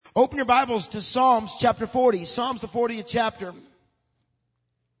Open your Bibles to Psalms chapter 40. Psalms the 40th chapter.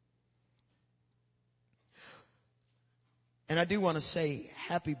 And I do want to say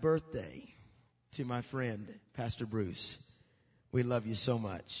happy birthday to my friend, Pastor Bruce. We love you so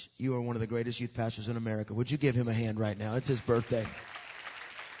much. You are one of the greatest youth pastors in America. Would you give him a hand right now? It's his birthday.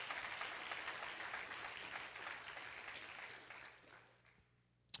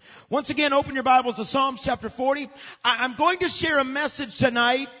 Once again, open your Bibles to Psalms chapter 40. I'm going to share a message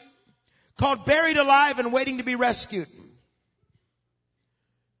tonight called Buried Alive and Waiting to be Rescued.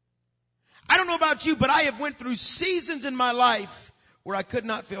 I don't know about you, but I have went through seasons in my life where I could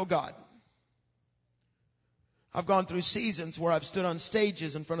not feel God. I've gone through seasons where I've stood on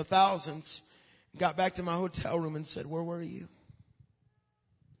stages in front of thousands, got back to my hotel room and said, where were you?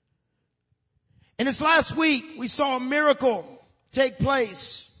 And this last week, we saw a miracle take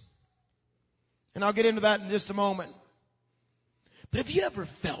place. And I'll get into that in just a moment. But have you ever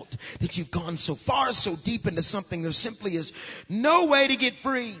felt that you've gone so far, so deep into something, there simply is no way to get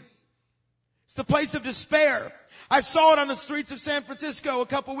free? It's the place of despair. I saw it on the streets of San Francisco a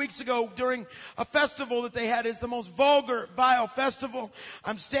couple weeks ago during a festival that they had. It's the most vulgar, vile festival.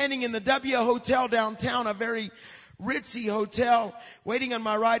 I'm standing in the W Hotel downtown, a very ritzy hotel, waiting on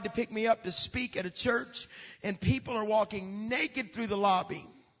my ride to pick me up to speak at a church. And people are walking naked through the lobby.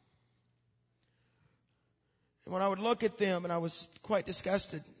 And when I would look at them, and I was quite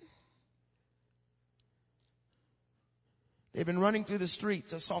disgusted. They've been running through the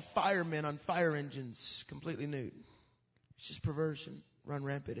streets. I saw firemen on fire engines, completely nude. It's just perversion, run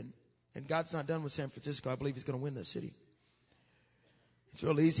rampant. And God's not done with San Francisco. I believe He's going to win that city. It's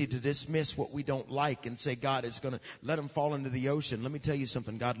real easy to dismiss what we don't like and say God is going to let them fall into the ocean. Let me tell you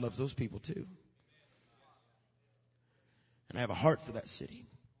something. God loves those people too. And I have a heart for that city.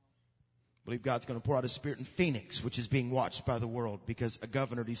 I believe God's going to pour out His Spirit in Phoenix, which is being watched by the world because a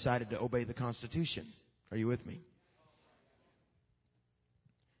governor decided to obey the Constitution. Are you with me?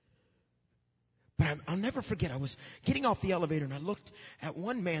 But I'll never forget, I was getting off the elevator and I looked at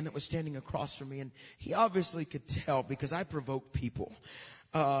one man that was standing across from me, and he obviously could tell because I provoke people.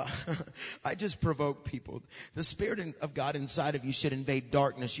 I just provoke people. The Spirit of God inside of you should invade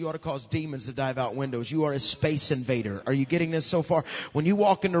darkness. You ought to cause demons to dive out windows. You are a space invader. Are you getting this so far? When you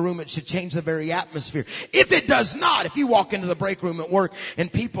walk in the room, it should change the very atmosphere. If it does not, if you walk into the break room at work and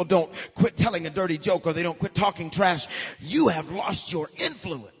people don't quit telling a dirty joke or they don't quit talking trash, you have lost your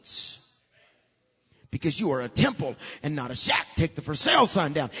influence. Because you are a temple and not a shack. Take the for sale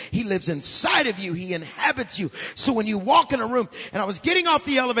sign down. He lives inside of you. He inhabits you. So when you walk in a room, and I was getting off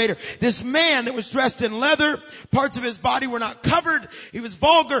the elevator, this man that was dressed in leather, parts of his body were not covered. He was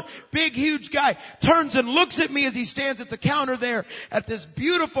vulgar, big, huge guy, turns and looks at me as he stands at the counter there at this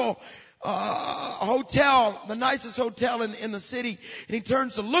beautiful hotel, the nicest hotel in the city. And he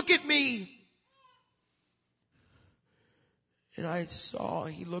turns to look at me. And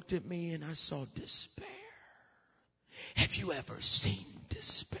he looked at me and I saw despair. Have you ever seen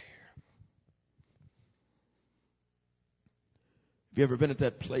despair? Have you ever been at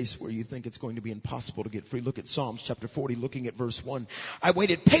that place where you think it's going to be impossible to get free? Look at Psalms chapter 40, looking at verse 1. I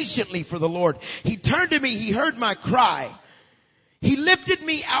waited patiently for the Lord. He turned to me. He heard my cry. He lifted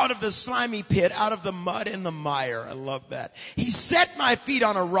me out of the slimy pit, out of the mud and the mire. I love that. He set my feet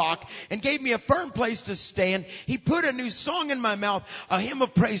on a rock and gave me a firm place to stand. He put a new song in my mouth, a hymn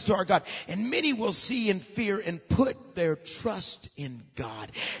of praise to our God. And many will see and fear and put their trust in God.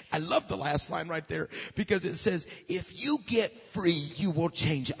 I love the last line right there because it says, if you get free, you will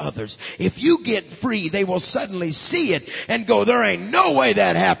change others. If you get free, they will suddenly see it and go, there ain't no way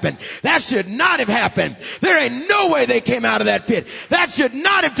that happened. That should not have happened. There ain't no way they came out of that pit. That should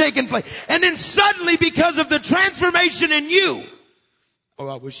not have taken place. And then suddenly, because of the transformation in you. Oh,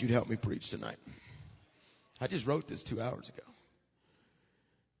 I wish you'd help me preach tonight. I just wrote this 2 hours ago.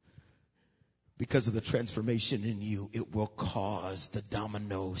 Because of the transformation in you, it will cause the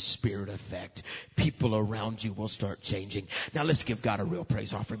domino spirit effect. People around you will start changing. Now let's give God a real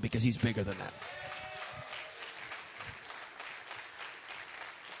praise offering because He's bigger than that.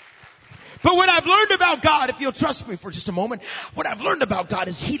 But what I've learned about God, if you'll trust me for just a moment, what I've learned about God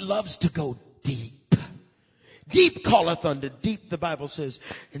is He loves to go deep. Deep calleth unto deep, the Bible says.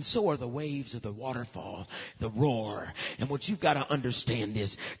 And so are the waves of the waterfall, the roar. And what you've got to understand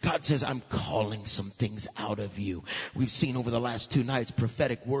is God says, I'm calling some things out of you. We've seen over the last 2 nights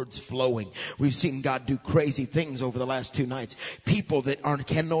prophetic words flowing. We've seen God do crazy things over the last 2 nights. People that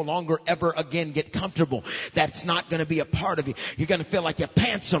can no longer ever again get comfortable. That's not going to be a part of you. You're going to feel like your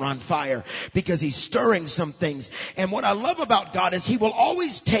pants are on fire because He's stirring some things. And what I love about God is He will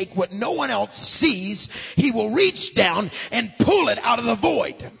always take what no one else sees. He will reach down and pull it out of the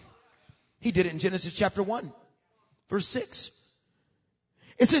void. He did it in Genesis chapter 1, verse 6.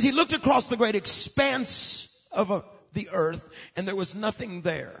 It says he looked across the great expanse of the earth, and there was nothing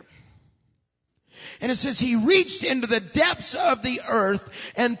there. And it says he reached into the depths of the earth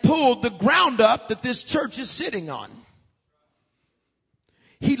and pulled the ground up that this church is sitting on.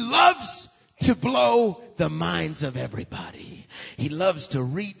 He loves to blow the minds of everybody. He loves to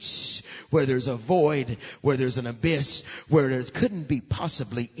reach where there's a void, where there's an abyss, where there couldn't be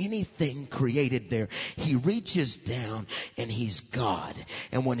possibly anything created there. He reaches down and he's God.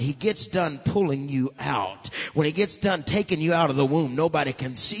 And when he gets done pulling you out, when he gets done taking you out of the womb, nobody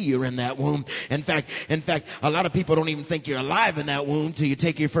can see you're in that womb. In fact, a lot of people don't even think you're alive in that womb till you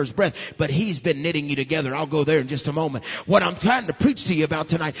take your first breath. But he's been knitting you together. I'll go there in just a moment. What I'm trying to preach to you about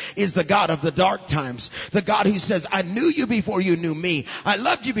tonight is the God of the dark times. The God who says, I knew you before you knew me. I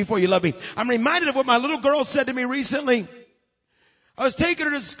loved you before you loved me. I'm reminded of what my little girl said to me recently. I was taking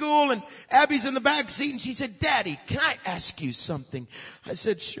her to school and Abby's in the back seat and she said, Daddy, can I ask you something? I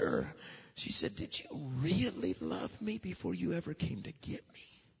said, sure. She said, did you really love me before you ever came to get me?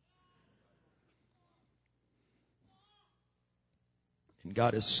 And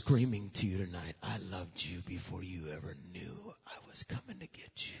God is screaming to you tonight, I loved you before you ever knew I was coming to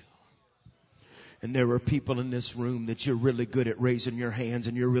get you. And there are people in this room that you're really good at raising your hands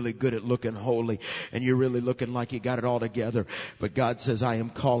and you're really good at looking holy and you're really looking like you got it all together. But God says, I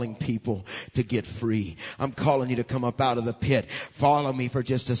am calling people to get free. I'm calling you to come up out of the pit. Follow me for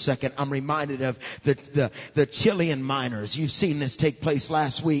just a second. I'm reminded of the Chilean miners. You've seen this take place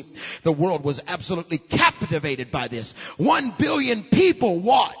last week. The world was absolutely captivated by this. 1 billion people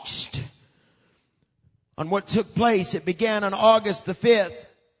watched on what took place. It began on August the 5th.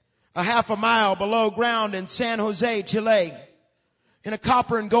 A half a mile below ground in San Jose, Chile, in a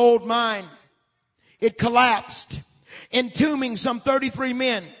copper and gold mine. It collapsed, entombing some 33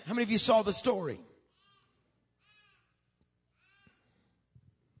 men. How many of you saw the story?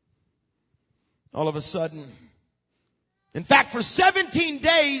 All of a sudden, in fact, for 17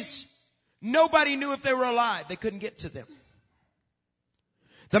 days, nobody knew if they were alive. They couldn't get to them.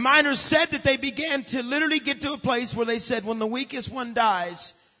 The miners said that they began to literally get to a place where they said, when the weakest one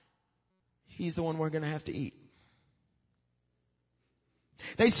dies, he's the one we're going to have to eat.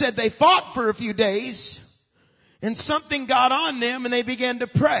 They said they fought for a few days and something got on them and they began to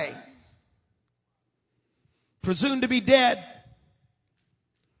pray. Presumed to be dead.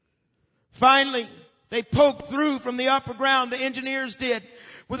 Finally, they poked through from the upper ground, the engineers did,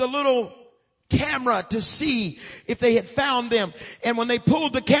 with a little camera to see if they had found them. And when they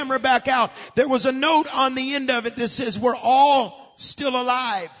pulled the camera back out, there was a note on the end of it that says, we're all still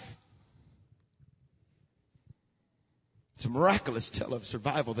alive. It's a miraculous tale of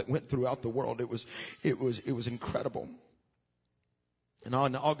survival that went throughout the world. It was incredible. And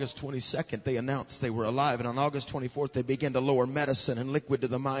on August 22nd, they announced they were alive. And on August 24th, they began to lower medicine and liquid to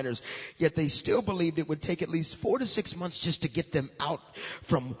the miners. Yet they still believed it would take at least 4 to 6 months just to get them out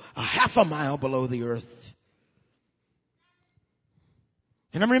from a half a mile below the earth.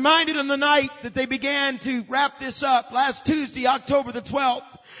 And I'm reminded on the night that they began to wrap this up, last Tuesday, October the 12th.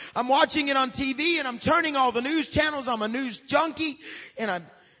 I'm watching it on TV and I'm turning all the news channels. I'm a news junkie and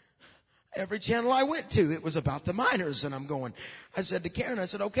every channel I went to, it was about the miners. And I said to Karen, I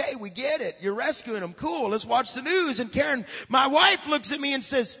said, okay, we get it. You're rescuing them. Cool. Let's watch the news. And Karen, my wife, looks at me and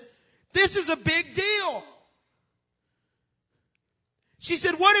says, this is a big deal. She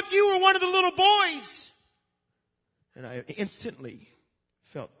said, what if you were one of the little boys? And I instantly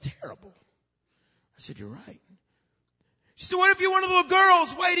felt terrible. I said, you're right. She said, what if you're one of the little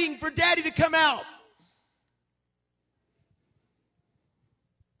girls waiting for Daddy to come out?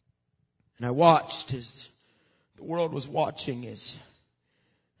 And I watched as the world was watching as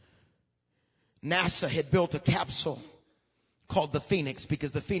NASA had built a capsule called the Phoenix,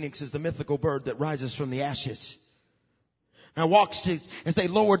 because the Phoenix is the mythical bird that rises from the ashes. And I watched as they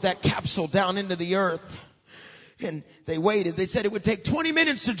lowered that capsule down into the earth. And they waited. They said it would take 20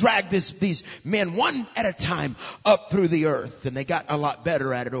 minutes to drag these men one at a time up through the earth. And they got a lot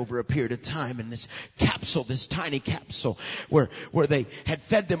better at it over a period of time. And this capsule, this tiny capsule where they had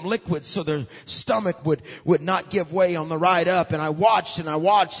fed them liquids so their stomach would not give way on the ride up. And I watched and I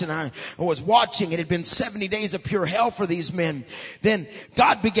was watching. It had been 70 days of pure hell for these men. Then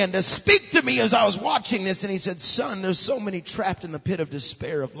God began to speak to me as I was watching this. And he said, son, there's so many trapped in the pit of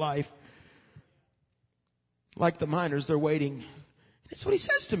despair of life. Like the miners, they're waiting. That's what he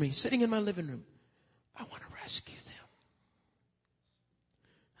says to me, sitting in my living room. I want to rescue them.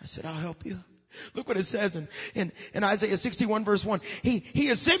 I said, I'll help you. Look what it says in Isaiah 61 verse 1. He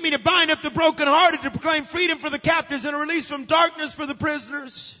has sent me to bind up the brokenhearted, to proclaim freedom for the captives and a release from darkness for the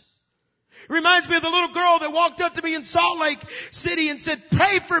prisoners. It reminds me of the little girl that walked up to me in Salt Lake City and said,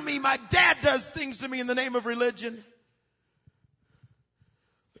 pray for me. My dad does things to me in the name of religion.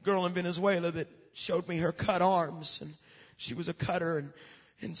 The girl in Venezuela that showed me her cut arms, and she was a cutter, and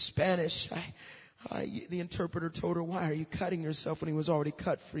in Spanish, the interpreter told her, why are you cutting yourself when he was already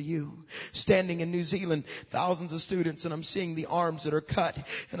cut for you? Standing in New Zealand, thousands of students, and I'm seeing the arms that are cut.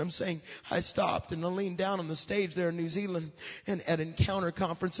 And I'm saying, I stopped and I leaned down on the stage there in New Zealand and at Encounter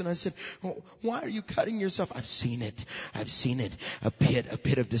Conference, and I said, well, why are you cutting yourself? I've seen it. A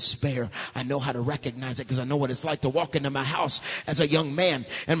pit of despair. I know how to recognize it because I know what it's like to walk into my house as a young man,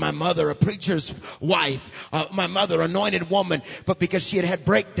 and my mother, a preacher's wife, my mother, anointed woman, but because she had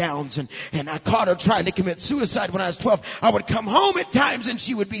breakdowns, and I caught her trying to commit suicide when I was 12. I would come home at times and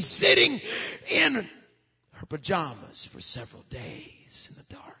she would be sitting in her pajamas for several days in the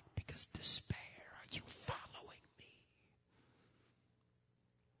dark because despair. Are you following me?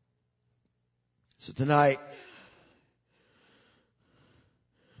 So tonight,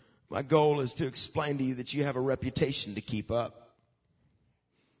 my goal is to explain to you that you have a reputation to keep up.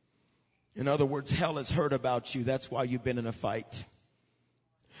 In other words, hell has heard about you. That's why you've been in a fight.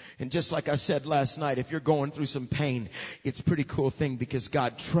 And just like I said last night, if you're going through some pain, it's a pretty cool thing because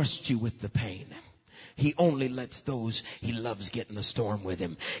God trusts you with the pain. He only lets those he loves get in the storm with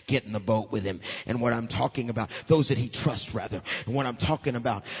him, get in the boat with him. And what I'm talking about, those that he trusts rather. And what I'm talking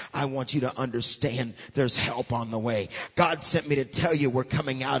about, I want you to understand there's help on the way. God sent me to tell you we're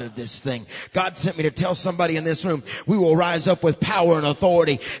coming out of this thing. God sent me to tell somebody in this room, we will rise up with power and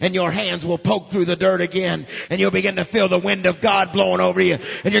authority, and your hands will poke through the dirt again, and you'll begin to feel the wind of God blowing over you,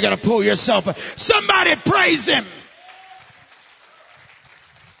 and you're going to pull yourself up. Somebody praise him.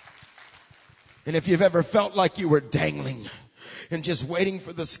 And if you've ever felt like you were dangling and just waiting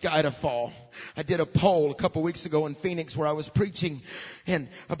for the sky to fall, I did a poll a couple weeks ago in Phoenix where I was preaching and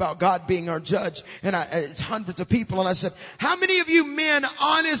about God being our judge, and it's hundreds of people, and I said, how many of you men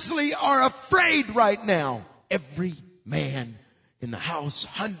honestly are afraid right now? Every man in the house,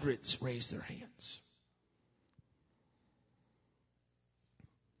 hundreds, raised their hands.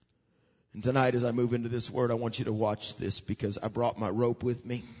 And tonight as I move into this word, I want you to watch this because I brought my rope with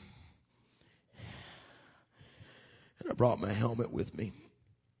me. And I brought my helmet with me.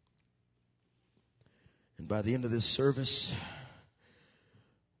 And by the end of this service,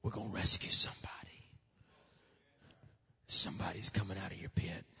 we're going to rescue somebody. Somebody's coming out of your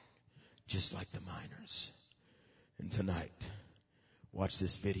pit, just like the miners. And tonight, watch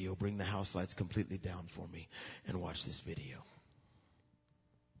this video. Bring the house lights completely down for me and watch this video.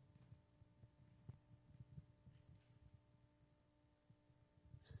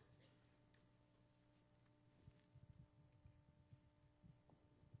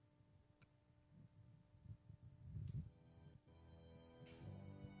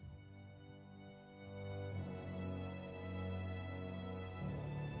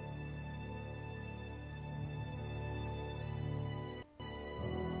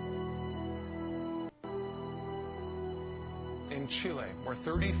 In Chile, where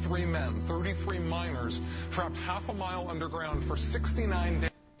 33 miners, trapped half a mile underground for 69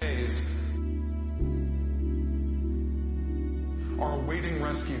 days, are awaiting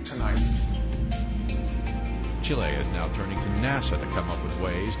rescue tonight. Chile is now turning to NASA to come up with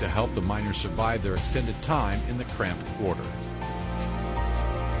ways to help the miners survive their extended time in the cramped quarters.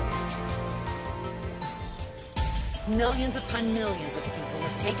 Millions upon millions of people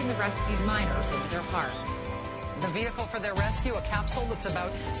have taken the rescued miners into their heart. The vehicle for their rescue, a capsule that's about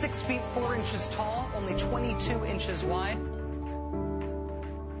 6 feet 4 inches tall, only 22 inches wide.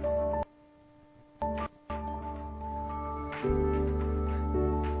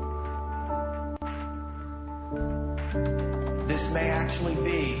 This may actually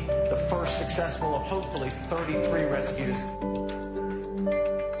be the first successful of hopefully 33 rescues.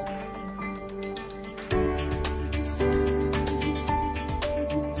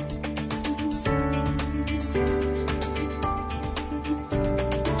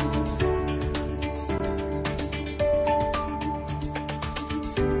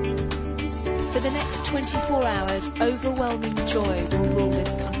 For the next 24 hours, overwhelming joy will rule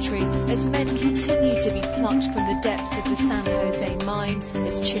this country as men continue to be plucked from the depths of the San Jose mine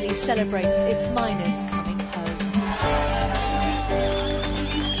as Chile celebrates its miners coming home.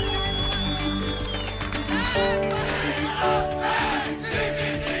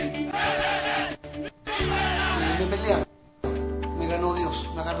 Me pelearon, me ganó Dios,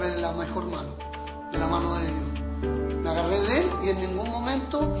 me agarré de la mejor mano, de la mano de Dios. Me agarré de él y en ningún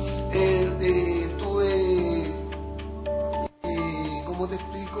momento tuve, ¿cómo te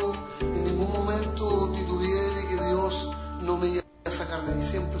explico? En ningún momento titubeé de que Dios no me iba a sacar de ahí,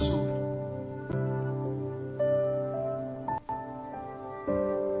 siempre supe.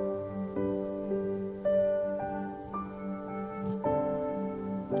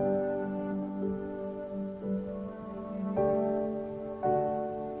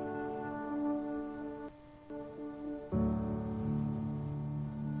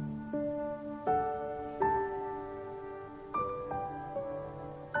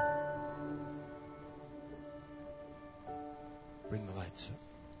 Bring the lights up.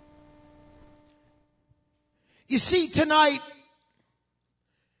 You see, tonight,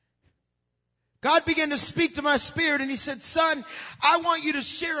 God began to speak to my spirit and He said, son, I want you to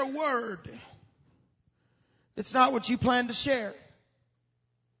share a word that's not what you planned to share.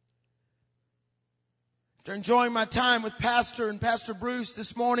 After enjoying my time with Pastor and Pastor Bruce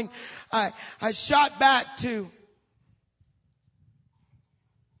this morning, I shot back to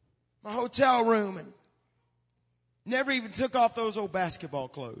my hotel room and never even took off those old basketball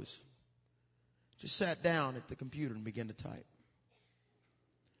clothes. Just sat down at the computer and began to type.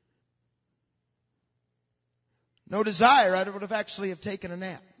 No desire. I would have actually have taken a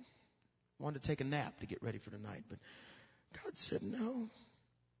nap. Wanted to take a nap to get ready for tonight. But God said, no.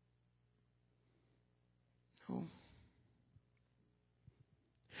 No.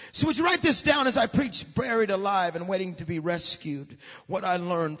 So would you write this down as I preach buried alive and waiting to be rescued? What I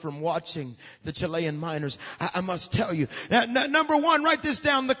learned from watching the Chilean miners. I must tell you. Now, number one, write this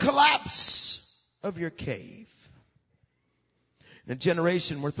down. The collapse of your cave. In a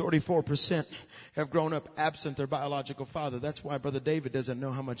generation where 34% have grown up absent their biological father. That's why Brother David doesn't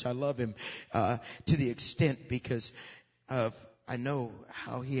know how much I love him, to the extent because of, I know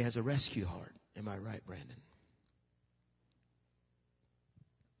how he has a rescue heart. Am I right, Brandon?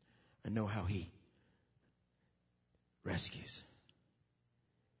 I know how he rescues.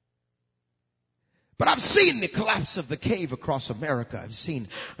 But I've seen the collapse of the cave across America. I've seen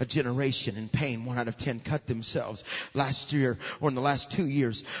a generation in pain. 1 out of 10 cut themselves last year or in the last 2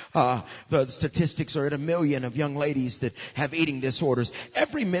 years. The statistics are at 1 million of young ladies that have eating disorders.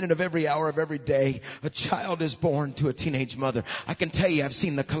 Every minute of every hour of every day, a child is born to a teenage mother. I can tell you, I've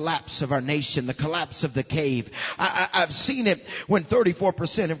seen the collapse of our nation, the collapse of the cave. I've seen it when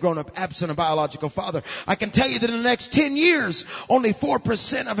 34% have grown up absent a biological father. I can tell you that in the next 10 years, only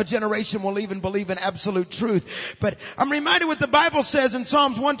 4% of a generation will even believe in absolute truth. But I'm reminded what the Bible says in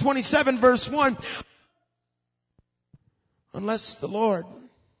Psalms 127 verse 1. Unless the Lord,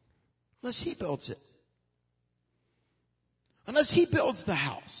 unless He builds it, unless He builds the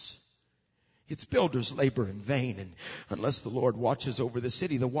house, its builders labor in vain. And unless the Lord watches over the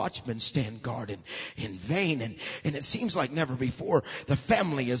city, the watchmen stand guard in vain. And it seems like never before the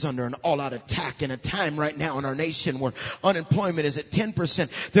family is under an all-out attack in a time right now in our nation where unemployment is at 10%.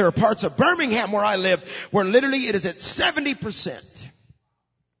 There are parts of Birmingham where I live where literally it is at 70%.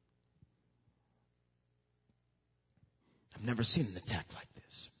 I've never seen an attack like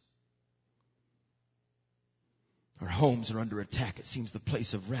this. Our homes are under attack. It seems the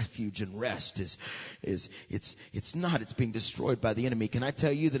place of refuge and rest it's not. It's being destroyed by the enemy. Can I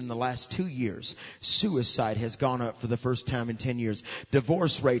tell you that in the last 2 years, suicide has gone up for the first time in 10 years.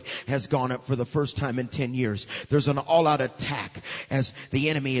 Divorce rate has gone up for the first time in 10 years. There's an all-out attack as the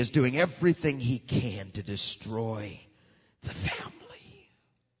enemy is doing everything he can to destroy the family.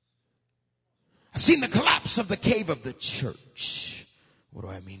 I've seen the collapse of the cave of the church. What do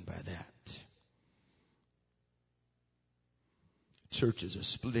I mean by that? Churches are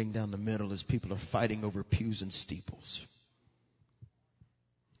splitting down the middle as people are fighting over pews and steeples.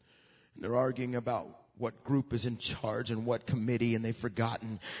 And they're arguing about what group is in charge and what committee, and they've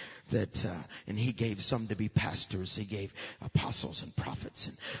forgotten that, and He gave some to be pastors. He gave apostles and prophets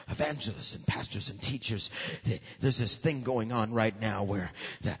and evangelists and pastors and teachers. There's this thing going on right now where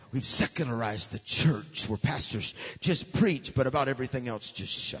that we've secularized the church, where pastors just preach, but about everything else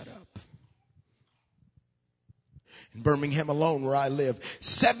just shut up. In Birmingham alone, where I live,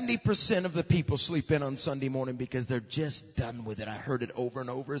 70% of the people sleep in on Sunday morning because they're just done with it. I heard it over and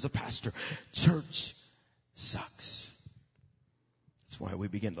over as a pastor. Church sucks. That's why we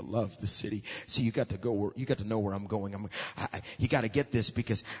begin to love the city. See, you got to know where I'm going. You got to get this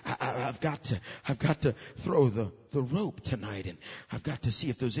because I've got to throw the rope tonight, and I've got to see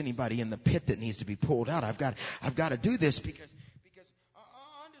if there's anybody in the pit that needs to be pulled out. I've got to do this because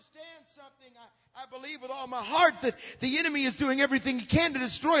I understand something. I believe with all my heart that the enemy is doing everything he can to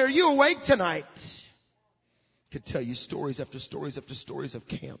destroy. Are you awake tonight? I could tell you stories after stories after stories of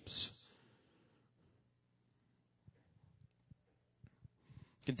camps.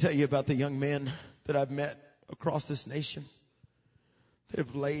 I can tell you about the young men that I've met across this nation that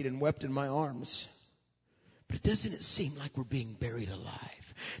have laid and wept in my arms. But doesn't it seem like we're being buried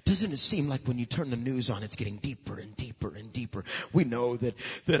alive? Doesn't it seem like when you turn the news on, it's getting deeper and deeper and deeper? We know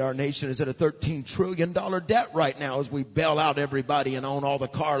that our nation is at a $13 trillion debt right now as we bail out everybody and own all the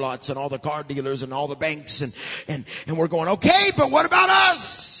car lots and all the car dealers and all the banks. And we're going, okay, but what about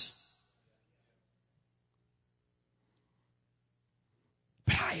us?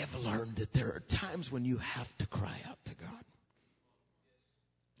 But I have learned that there are times when you have to cry out to God.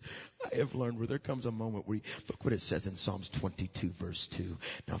 I have learned where there comes a moment where look what it says in Psalms 22 verse 2.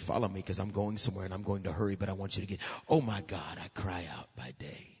 Now follow me because I'm going somewhere and I'm going to hurry, but I want you to get, oh my God, I cry out by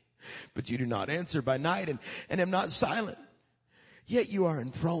day, but you do not answer by night and am not silent. Yet you are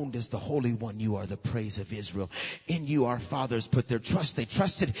enthroned as the Holy One. You are the praise of Israel. In you our fathers put their trust. They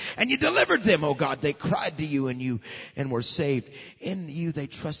trusted and you delivered them, O God. They cried to you and were saved. In you they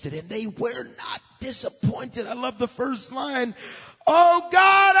trusted and they were not disappointed. I love the first line. Oh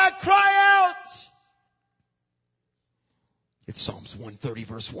God, I cry out. It's Psalms 130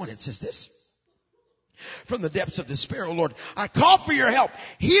 verse 1. It says this. From the depths of despair, O Lord, I call for your help.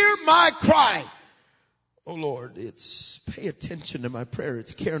 Hear my cry. Oh Lord, pay attention to my prayer.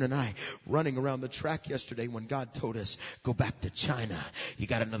 It's Karen and I running around the track yesterday when God told us, go back to China. You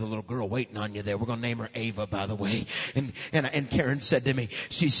got another little girl waiting on you there. We're going to name her Ava, by the way. And Karen said to me,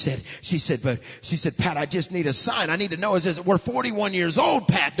 she said, Pat, I just need a sign. I need to know, we're 41 years old,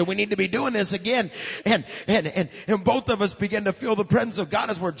 Pat. Do we need to be doing this again? And both of us began to feel the presence of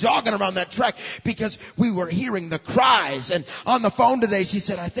God as we're jogging around that track because we were hearing the cries. And on the phone today, she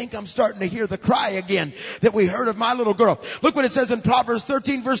said, I think I'm starting to hear the cry again that we heard of my little girl. Look what it says in Proverbs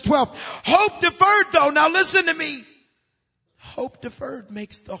 13 verse 12. Hope deferred though. Now listen to me. Hope deferred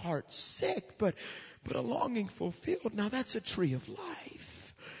makes the heart sick, but a longing fulfilled. Now that's a tree of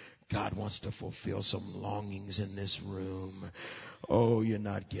life. God wants to fulfill some longings in this room. Oh, you're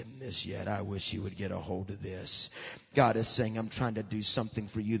not getting this yet. I wish you would get a hold of this. God is saying, I'm trying to do something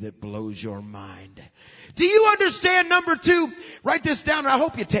for you that blows your mind. Do you understand? Number 2, write this down. And I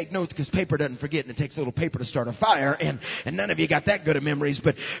hope you take notes because paper doesn't forget and it takes a little paper to start a fire. And none of you got that good of memories.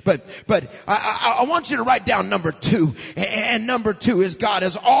 But I want you to write down number 2. And number 2 is God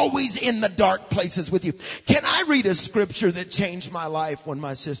is always in the dark places with you. Can I read a scripture that changed my life when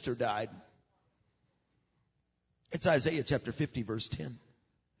my sister died? It's Isaiah chapter 50 verse 10.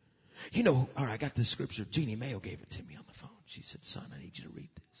 You know, all right, I got this scripture. Jeannie Mayo gave it to me on the phone. She said, son, I need you to read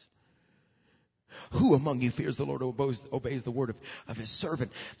this. Who among you fears the Lord, obeys the word of his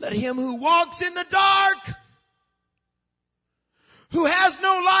servant? Let him who walks in the dark, who has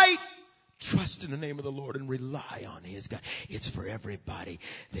no light, trust in the name of the Lord and rely on his God. It's for everybody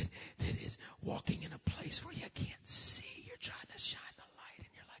that is walking in a place where you can't see. You're trying to shine the light and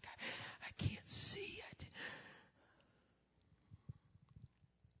you're like, I can't see it.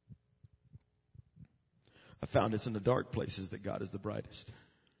 I found it's in the dark places that God is the brightest.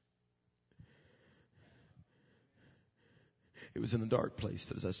 It was in the dark place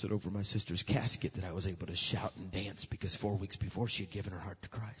that as I stood over my sister's casket that I was able to shout and dance because 4 weeks before she had given her heart to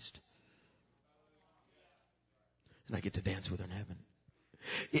Christ. And I get to dance with her in heaven.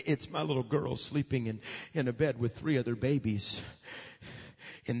 It's my little girl sleeping in a bed with 3 other babies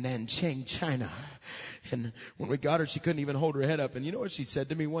in Nanchang, China. And when we got her, she couldn't even hold her head up. And you know what she said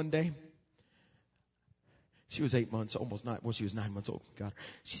to me one day? She was 8 months, almost 9. Well, she was 9 months old. God,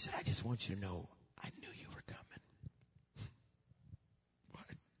 she said, I just want you to know, I knew you were coming. What?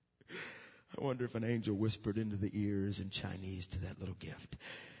 I wonder if an angel whispered into the ears in Chinese to that little gift,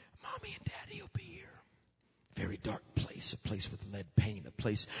 Mommy and Daddy will be here. Very dark place, a place with lead paint, a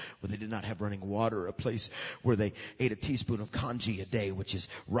place where they did not have running water, a place where they ate a teaspoon of congee a day, which is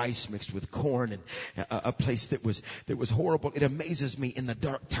rice mixed with corn, and a place that was horrible. It amazes me in the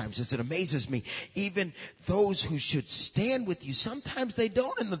dark times. It amazes me even those who should stand with you. Sometimes they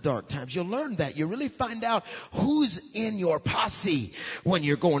don't in the dark times. You'll learn that. You really find out who's in your posse when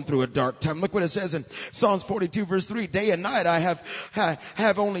you're going through a dark time. Look what it says in Psalms 42 verse 3. Day and night I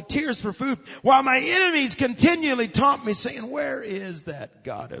have only tears for food, while my enemies continually taunt me, saying, where is that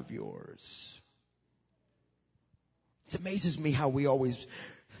God of yours? It amazes me how we always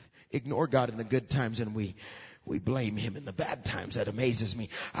ignore God in the good times and we blame him in the bad times. That amazes me.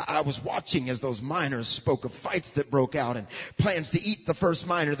 I was watching as those miners spoke of fights that broke out and plans to eat the first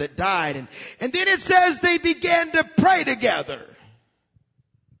miner that died. And then it says they began to pray together.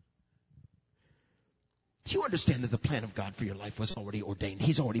 Do you understand that the plan of God for your life was already ordained?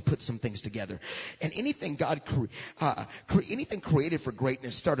 He's already put some things together. And anything anything created for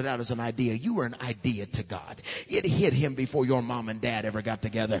greatness started out as an idea. You were an idea to God. It hit him before your mom and dad ever got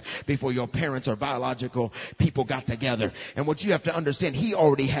together, before your parents or biological people got together. And what you have to understand, he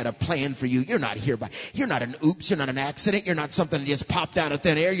already had a plan for you. You're not an oops, you're not an accident, you're not something that just popped out of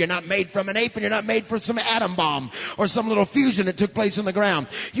thin air. You're not made from an ape, and you're not made from some atom bomb or some little fusion that took place on the ground.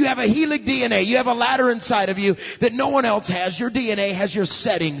 You have a helic DNA. You have a ladder inside of you that no one else has. Your DNA has your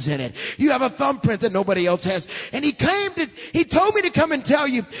settings in it. You have a thumbprint that nobody else has. And he told me to come and tell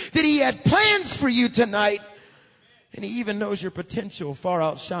you that he had plans for you tonight. And he even knows your potential far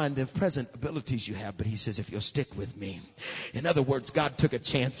outshine the present abilities you have. But he says, if you'll stick with me. In other words, God took a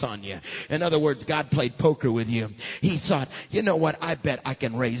chance on you. In other words, God played poker with you. He thought, you know what? I bet I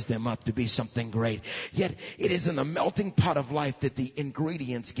can raise them up to be something great. Yet it is in the melting pot of life that the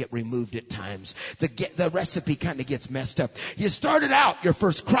ingredients get removed at times. The recipe kind of gets messed up. You started out, your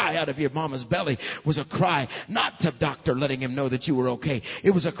first cry out of your mama's belly was a cry, not to doctor letting him know that you were okay.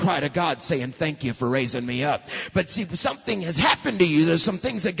 It was a cry to God saying, thank you for raising me up. But see, something has happened to you. There's some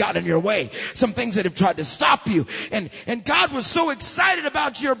things that got in your way. Some things that have tried to stop you. And God was so excited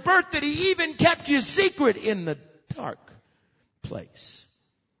about your birth that he even kept you secret in the dark place.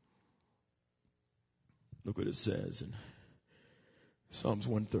 Look what it says in Psalms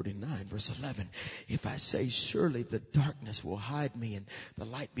 139, verse 11. If I say, surely the darkness will hide me and the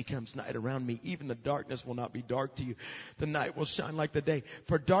light becomes night around me, even the darkness will not be dark to you. The night will shine like the day.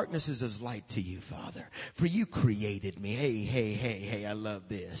 For darkness is as light to you, Father. For you created me. Hey, I love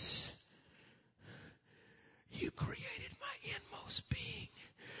this. You created my inmost being.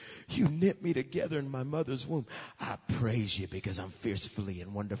 You knit me together in my mother's womb. I praise you because I'm fearfully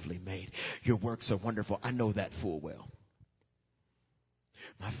and wonderfully made. Your works are wonderful. I know that full well.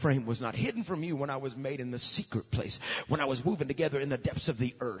 My frame was not hidden from you when I was made in the secret place, when I was woven together in the depths of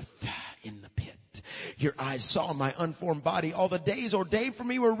the earth, in the pit. Your eyes saw my unformed body. All the days ordained for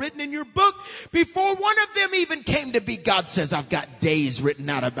me were written in your book before one of them even came to be. God says, I've got days written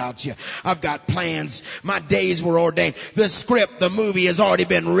out about you. I've got plans. My days were ordained. The script, the movie has already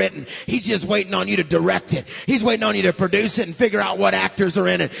been written. He's just waiting on you to direct it. He's waiting on you to produce it and figure out what actors are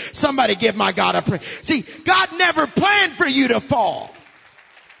in it. Somebody give my God a praise. See, God never planned for you to fall.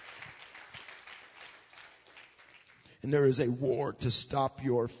 And there is a war to stop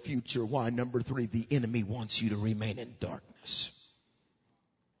your future. Why? Number 3, the enemy wants you to remain in darkness.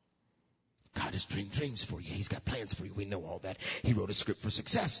 God has dreamed dreams for you. He's got plans for you. We know all that. He wrote a script for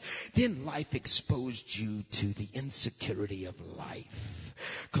success. Then life exposed you to the insecurity of life.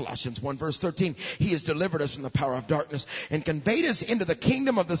 Colossians 1 verse 13. He has delivered us from the power of darkness and conveyed us into the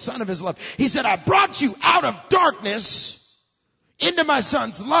kingdom of the Son of his love. He said, I brought you out of darkness into my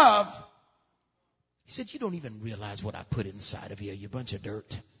Son's love. He said, you don't even realize what I put inside of you, you bunch of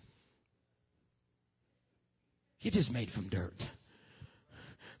dirt. You're just made from dirt.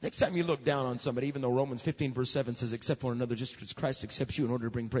 Next time you look down on somebody, even though Romans 15 verse 7 says, accept one another just as Christ accepts you in order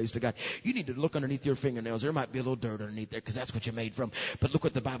to bring praise to God. You need to look underneath your fingernails. There might be a little dirt underneath there because that's what you're made from. But look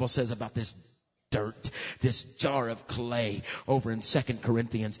what the Bible says about this dirt, this jar of clay over in 2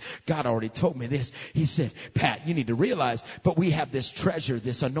 Corinthians. God already told me this. He said, Pat, you need to realize, but we have this treasure,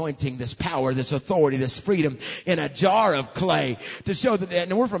 this anointing, this power, this authority, this freedom in a jar of clay to show that,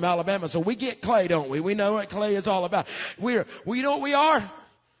 and we're from Alabama, so we get clay, don't we? We know what clay is all about. We know what we are?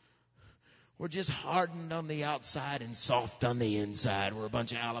 We're just hardened on the outside and soft on the inside. We're a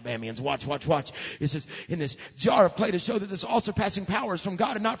bunch of Alabamians. Watch. It says, in this jar of clay to show that this all-surpassing power is from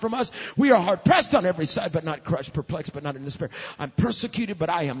God and not from us. We are hard-pressed on every side, but not crushed, perplexed, but not in despair. I'm persecuted, but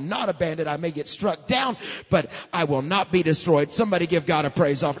I am not abandoned. I may get struck down, but I will not be destroyed. Somebody give God a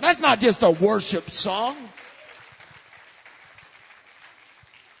praise offering. That's not just a worship song.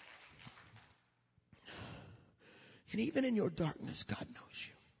 And even in your darkness, God knows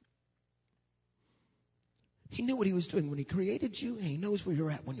you. He knew what he was doing when he created you, and he knows where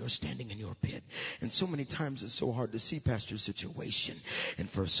you're at when you're standing in your pit. And so many times it's so hard to see Pastor's situation. And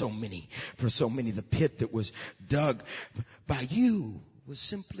for so many, the pit that was dug by you was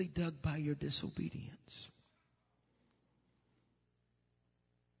simply dug by your disobedience.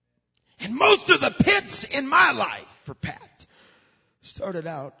 And most of the pits in my life for Pat started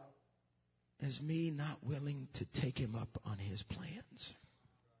out as me not willing to take him up on his plans.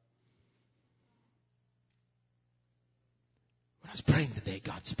 When I was praying today,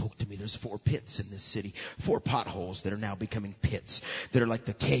 God spoke to me. There's 4 pits in this city, 4 potholes that are now becoming pits that are like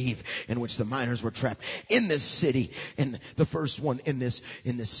the cave in which the miners were trapped in this city. And the first one in this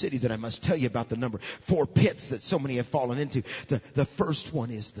city that I must tell you about, the number 4 pits that so many have fallen into. The first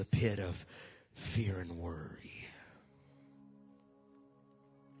one is the pit of fear and worry.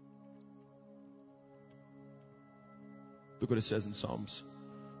 Look what it says in Psalms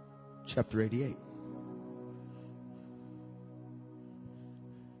chapter 88.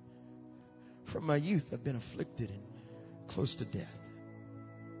 From my youth I've been afflicted and close to death.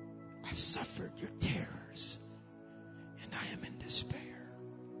 I've suffered your terrors and I am in despair.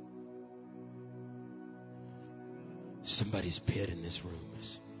 Somebody's pit in this room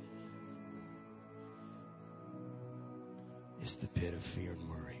is the pit of fear and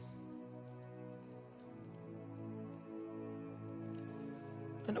worry.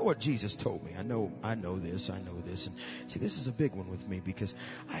 I know what Jesus told me. I know this. And see, this is a big one with me because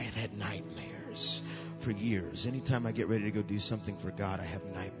I have had nightmares for years. Anytime I get ready to go do something for God, I have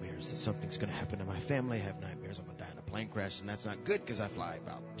nightmares that something's going to happen to my family. I have nightmares I'm going to die in a plane crash, and that's not good because I fly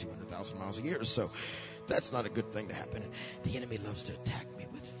about 200,000 miles a year. So that's not a good thing to happen. The enemy loves to attack me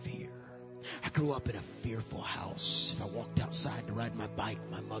with fear. I grew up in a fearful house. If I walked outside to ride my bike,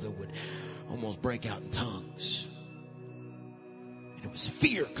 my mother would almost break out in tongues. And it was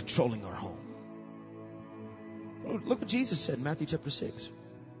fear controlling our home. Look what Jesus said in Matthew chapter 6.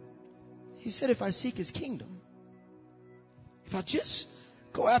 He said, if I seek his kingdom, if I just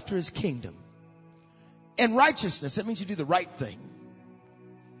go after his kingdom and righteousness, that means you do the right thing.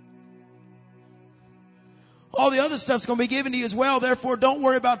 All the other stuff's going to be given to you as well. Therefore, don't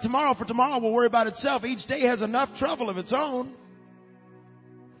worry about tomorrow, for tomorrow will worry about itself. Each day has enough trouble of its own.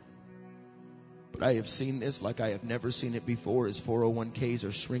 But I have seen this like I have never seen it before. His 401ks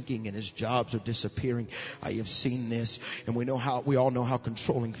are shrinking and his jobs are disappearing. I have seen this, and we all know how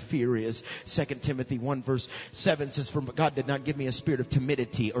controlling fear is. 2 Timothy 1 verse 7 says, for God did not give me a spirit of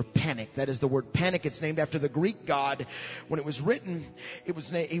timidity or panic. That is the word panic. It's named after the Greek god. When it was written,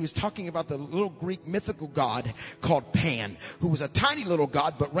 he was talking about the little Greek mythical god called Pan, who was a tiny little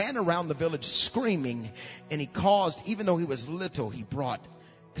god but ran around the village screaming, and he caused, even though he was little, he brought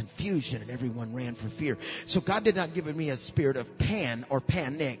confusion and everyone ran for fear. So God did not give me a spirit of pan or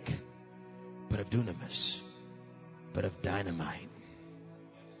panic, but of dunamis, but of dynamite,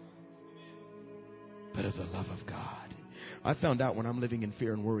 but of the love of God. I found out when I'm living in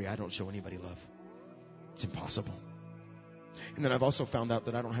fear and worry, I don't show anybody love. It's impossible. And then I've also found out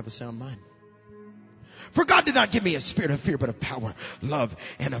that I don't have a sound mind. For God did not give me a spirit of fear, but of power, love,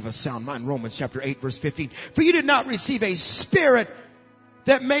 and of a sound mind. Romans chapter 8 verse 15. For you did not receive a spirit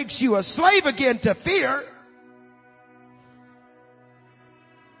that makes you a slave again to fear,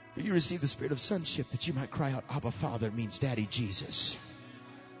 but you receive the spirit of sonship that you might cry out, Abba Father. Means Daddy Jesus.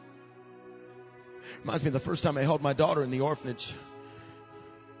 Reminds me of the first time I held my daughter in the orphanage,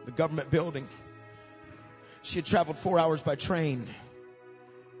 the government building. She had traveled 4 hours by train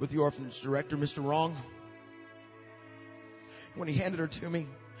with the orphanage director, Mr. Wrong. When he handed her to me,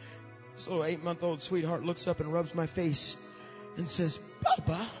 this little 8-month-old sweetheart looks up and rubs my face and says,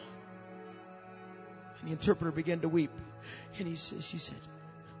 Papa. And the interpreter began to weep. And she said,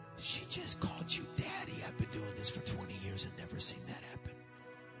 she just called you Daddy. I've been doing this for 20 years and never seen that happen.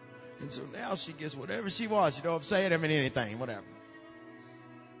 And so now she gets whatever she wants. You know what I'm saying? I mean, anything, whatever.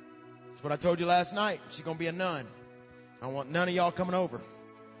 That's what I told you last night. She's going to be a nun. I don't want none of y'all coming over.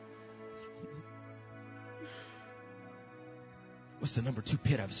 What's the number 2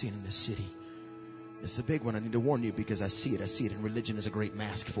 pit I've seen in this city? It's a big one. I need to warn you because I see it. And religion is a great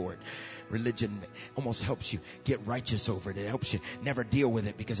mask for it. Religion almost helps you get righteous over it. It helps you never deal with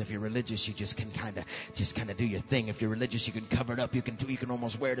it, because if you're religious, you just can kind of do your thing. If you're religious, you can cover it up. You can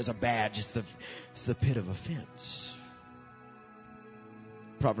almost wear it as a badge. It's the pit of offense.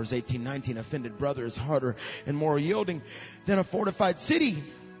 Proverbs 18:19, offended brother is harder and more yielding than a fortified city.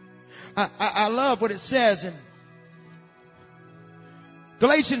 I love what it says in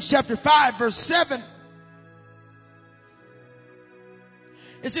Galatians chapter 5 verse 7.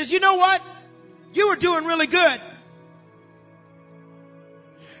 It says, you know what? You were doing really good.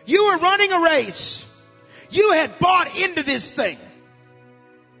 You were running a race. You had bought into this thing.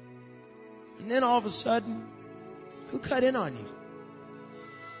 And then all of a sudden, who cut in on you?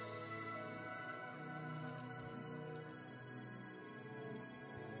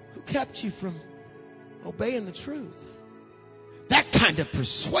 Who kept you from obeying the truth? That kind of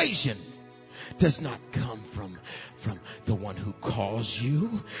persuasion does not come from the one who calls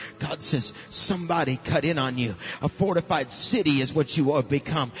you. God says somebody cut in on you. A fortified city is what you have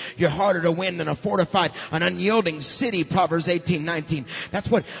become. You're harder to win than a fortified, an unyielding city. Proverbs 18:19. That's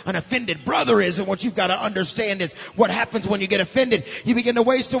what an offended brother is. And what you've got to understand is what happens when you get offended. You begin to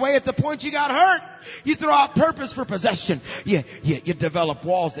waste away at the point you got hurt. You throw out purpose for possession. You develop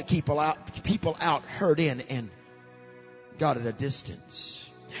walls that keep people out, hurt in, and God at a distance.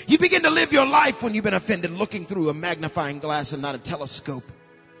 You begin to live your life when you've been offended, looking through a magnifying glass and not a telescope.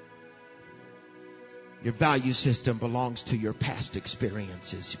 Your value system belongs to your past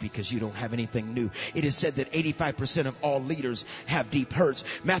experiences because you don't have anything new. It is said that 85% of all leaders have deep hurts.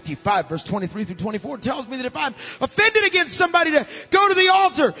 Matthew 5 verse 23 through 24 tells me that if I'm offended against somebody, to go to the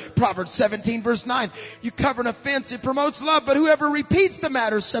altar. Proverbs 17 verse 9, you cover an offense, it promotes love, but whoever repeats the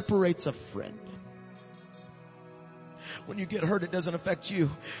matter separates a friend. When you get hurt, it doesn't affect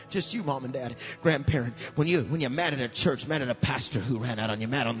you. Just you, mom and dad, grandparent. When you're mad at a church, mad at a pastor who ran out on you,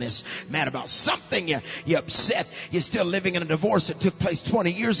 mad on this, mad about something, you're upset. You're still living in a divorce that took place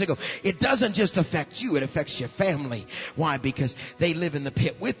 20 years ago. It doesn't just affect you, it affects your family. Why? Because they live in the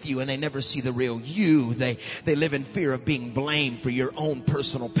pit with you and they never see the real you. They live in fear of being blamed for your own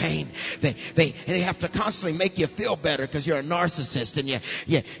personal pain. They have to constantly make you feel better because you're a narcissist, and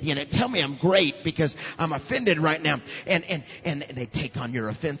you tell me I'm great because I'm offended right now. And they take on your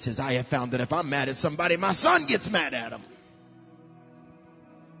offenses. I have found that if I'm mad at somebody, my son gets mad at them.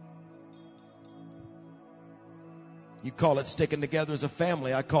 You call it sticking together as a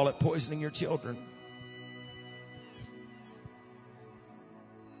family. I call it poisoning your children.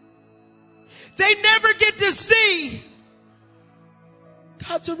 They never get to see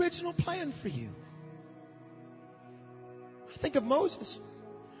God's original plan for you. I think of Moses.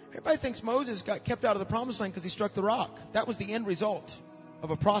 Everybody thinks Moses got kept out of the promised land because he struck the rock. That was the end result of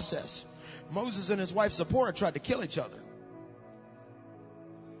a process. Moses and his wife Zipporah tried to kill each other.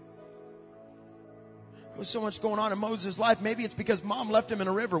 There was so much going on in Moses' life. Maybe it's because mom left him in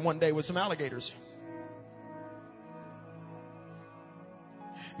a river one day with some alligators.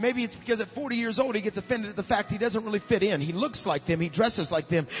 Maybe it's because at 40 years old he gets offended at the fact he doesn't really fit in. He looks like them. He dresses like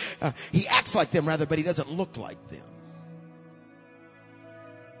them. He acts like them rather, but he doesn't look like them.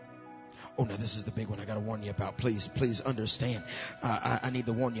 Oh, no, this is the big one I got to warn you about. Please understand. I need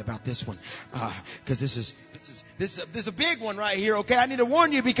to warn you about this one. Because this is a big one right here. Okay. I need to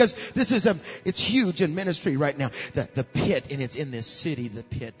warn you because it's huge in ministry right now. The pit, and it's in this city, the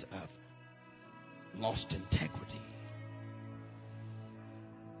pit of lost integrity.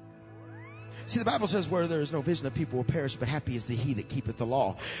 See, the Bible says where there is no vision, the people will perish, but happy is he that keepeth the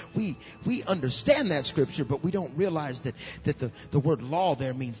law. We understand that scripture, but we don't realize that the word law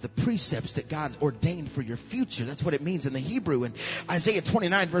there means the precepts that God ordained for your future. That's what it means in the Hebrew. In Isaiah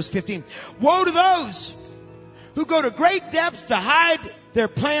 29 verse 15, woe to those who go to great depths to hide their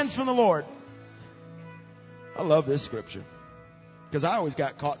plans from the Lord. I love this scripture. Because I always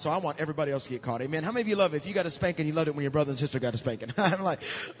got caught, so I want everybody else to get caught. Amen. How many of you love it? If you got a spanking, you loved it when your brother and sister got a spanking. I'm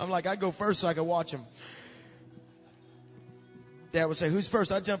like, I go first so I can watch them. Dad would say, who's first?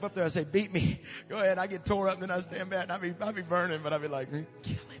 I jump up there. I say, beat me. Go ahead. I get tore up and then I stand back and I'd be burning, but I'd be like, kill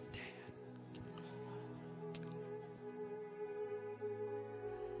him, Dad.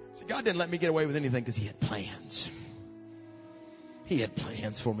 See, God didn't let me get away with anything because he had plans. He had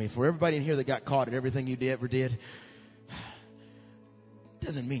plans for me. For everybody in here that got caught at everything you ever did,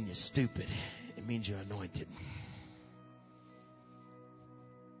 doesn't mean you're stupid. It means you're anointed.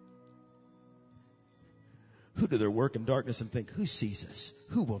 Who do their work in darkness and think, who sees us?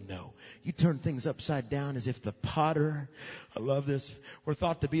 Who will know? You turn things upside down as if the potter, I love this, were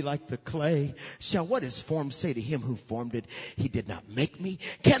thought to be like the clay. Shall what is formed say to him who formed it, he did not make me?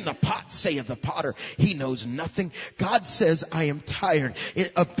 Can the pot say of the potter, he knows nothing? God says, I am tired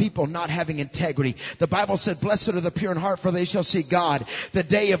of people not having integrity. The Bible said, blessed are the pure in heart, for they shall see God. The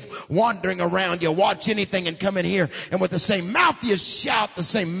day of wandering around, you watch anything and come in here, and with the same mouth you shout, the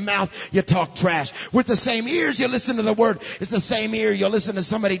same mouth you talk trash. With the same ears you listen to the word, it's the same ear you'll listen to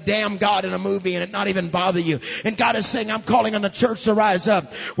somebody damn God in a movie and it not even bother you. And God is saying, I'm calling on the church to rise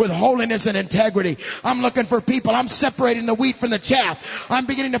up with holiness and integrity. I'm looking for people. I'm separating the wheat from the chaff. I'm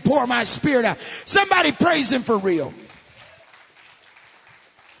beginning to pour my spirit out. Somebody praise him for real.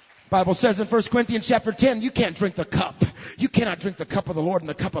 Bible says in 1 Corinthians chapter 10, you can't drink the cup. You cannot drink the cup of the Lord and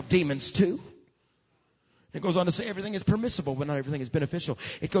the cup of demons too. It goes on to say everything is permissible, but not everything is beneficial.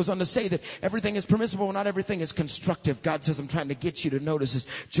 It goes on to say that everything is permissible, but not everything is constructive. God says, I'm trying to get you to notice this.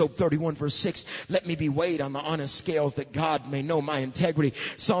 Job 31 verse 6, let me be weighed on the honest scales that God may know my integrity.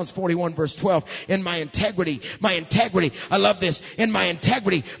 Psalms 41 verse 12, in my integrity, I love this, in my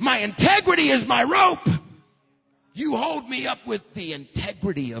integrity is my rope. You hold me up with the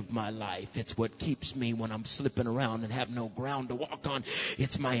integrity of my life. It's what keeps me when I'm slipping around and have no ground to walk on.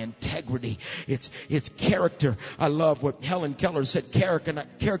 It's my integrity. It's character. I love what Helen Keller said.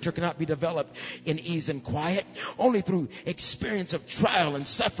 Character cannot be developed in ease and quiet. Only through experience of trial and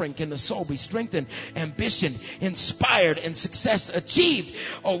suffering can the soul be strengthened, ambition inspired, and success achieved.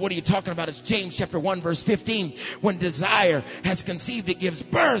 Oh, what are you talking about? It's James chapter 1 verse 15. When desire has conceived, it gives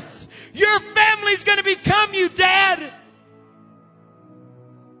birth. Your family's going to become you, Dad.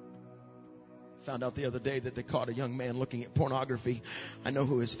 Found out the other day that they caught a young man looking at pornography. I know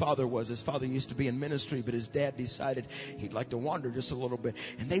who his father was. His father used to be in ministry, but his dad decided he'd like to wander just a little bit.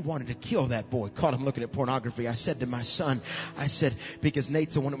 And they wanted to kill that boy. Caught him looking at pornography. I said to my son, because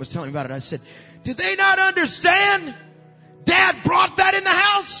Nate's the one that was telling me about it, I said, do they not understand? Dad brought that in the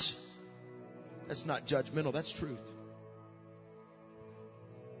house. That's not judgmental. That's truth.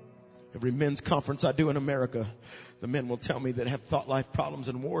 Every men's conference I do in America, the men will tell me that have thought life problems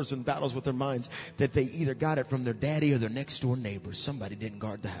and wars and battles with their minds that they either got it from their daddy or their next door neighbor. Somebody didn't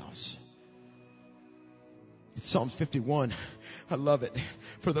guard the house. It's Psalms 51. I love it.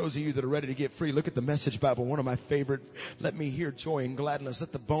 For those of you that are ready to get free, look at the Message Bible. One of my favorite. Let me hear joy and gladness.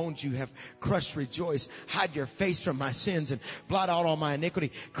 Let the bones you have crushed rejoice. Hide your face from my sins and blot out all my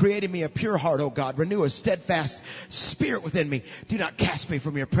iniquity. Create in me a pure heart, O God. Renew a steadfast spirit within me. Do not cast me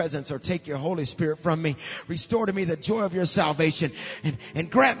from your presence or take your Holy Spirit from me. Restore to me the joy of your salvation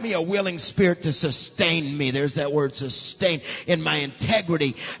and grant me a willing spirit to sustain me. There's that word, sustain. In my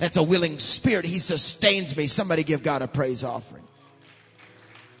integrity, that's a willing spirit. He sustains me. Somebody give God a praise offering.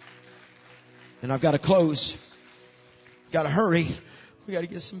 And I've got to close. Got to hurry. We got to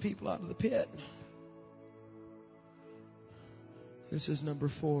get some people out of the pit. This is number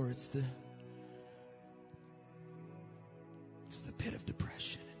 4. It's the pit of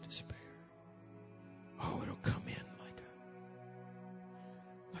depression and despair. Oh, it'll come in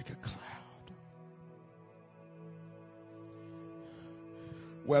like a cloud.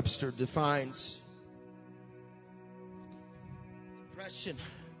 Webster defines depression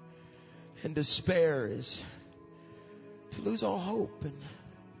and despair is to lose all hope and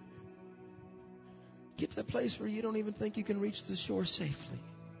get to the place where you don't even think you can reach the shore safely.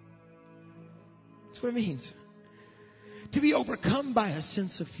 That's what it means. To be overcome by a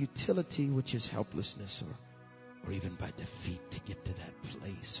sense of futility, which is helplessness, or even by defeat, to get to that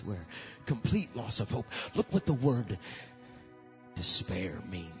place where complete loss of hope. Look what the word despair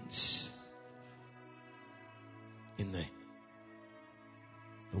means in the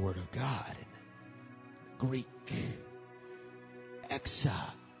Word of God. In Greek,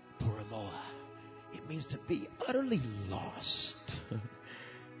 exaporimoa. It means to be utterly lost.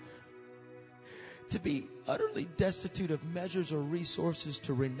 To be utterly destitute of measures or resources,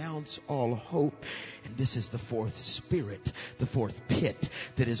 to renounce all hope. And this is the 4th spirit, the 4th pit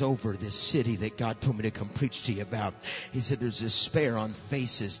that is over this city that God told me to come preach to you about. He said there's despair on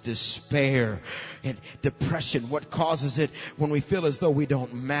faces, despair and depression. What causes it? When we feel as though we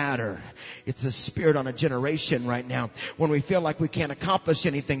don't matter. It's the spirit on a generation right now. When we feel like we can't accomplish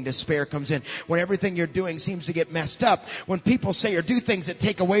anything, despair comes in. When everything you're doing seems to get messed up. When people say or do things that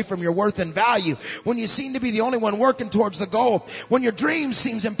take away from your worth and value. When you seem to be the only one working towards the goal. When your dream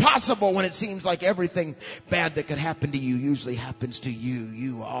seems impossible. When it seems like everything bad that could happen to you usually happens to you.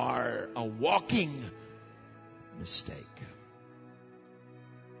 You are a walking mistake.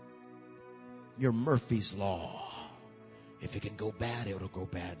 You're Murphy's Law. If it can go bad, it'll go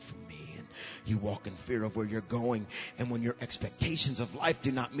bad for me. And you walk in fear of where you're going. And when your expectations of life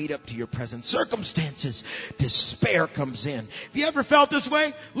do not meet up to your present circumstances, despair comes in. Have you ever felt this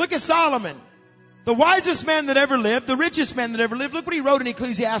way? Look at Solomon. The wisest man that ever lived, the richest man that ever lived. Look what he wrote in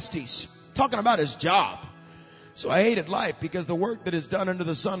Ecclesiastes, talking about his job. So I hated life because the work that is done under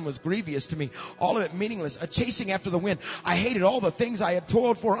the sun was grievous to me. All of it meaningless, a chasing after the wind. I hated all the things I had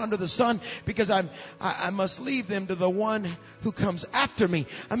toiled for under the sun because I must leave them to the one who comes after me.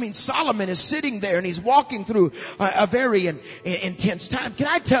 I mean, Solomon is sitting there and he's walking through a very intense time. Can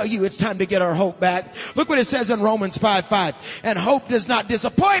I tell you it's time to get our hope back? Look what it says in Romans 5:5. And hope does not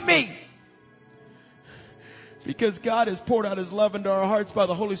disappoint me. Because God has poured out His love into our hearts by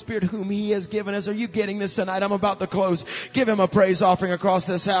the Holy Spirit whom He has given us. Are you getting this tonight? I'm about to close. Give Him a praise offering across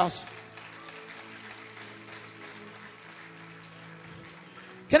this house.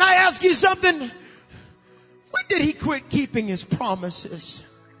 Can I ask you something? When did He quit keeping His promises?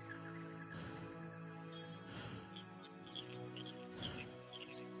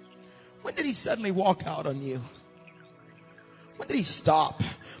 When did He suddenly walk out on you? When did He stop?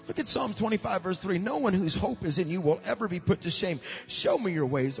 Look at Psalm 25 verse 3. No one whose hope is in you will ever be put to shame. Show me your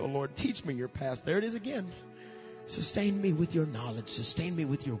ways, O Lord. Teach me your paths. There it is again. Sustain me with your knowledge. Sustain me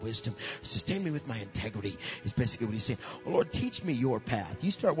with your wisdom. Sustain me with my integrity is basically what he's saying. Oh, Lord, teach me your path.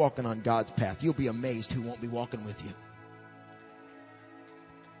 You start walking on God's path, you'll be amazed who won't be walking with you.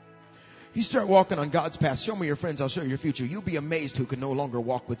 You start walking on God's path. Show me your friends, I'll show you your future. You'll be amazed who can no longer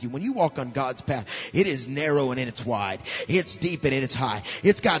walk with you. When you walk on God's path, it is narrow and it's wide. It's deep and it's high.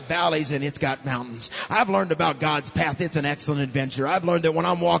 It's got valleys and it's got mountains. I've learned about God's path. It's an excellent adventure. I've learned that when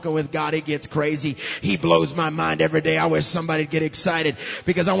I'm walking with God, it gets crazy. He blows my mind every day. I wish somebody'd get excited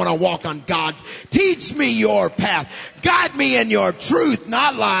because I want to walk on God. Teach me your path. Guide me in your truth,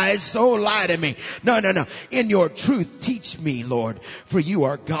 not lies. So lie to me. No. In your truth, teach me, Lord, for you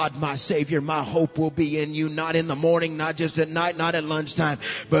are God, my Savior. My hope will be in you, not in the morning, not just at night, not at lunchtime,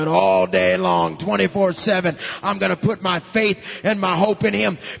 but all day long, 24/7. I'm going to put my faith and my hope in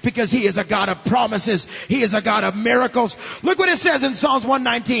him because he is a God of promises. He is a God of miracles. Look what it says in Psalms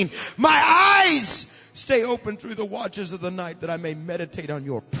 119. My eyes stay open through the watches of the night that I may meditate on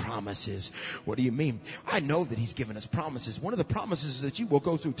your promises. What do you mean? I know that he's given us promises. One of the promises is that you will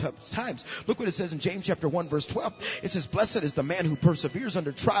go through tough times. Look what it says in James chapter 1 verse 12. It says, blessed is the man who perseveres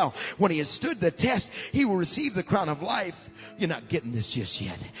under trial. When he has stood the test, he will receive the crown of life. You're not getting this just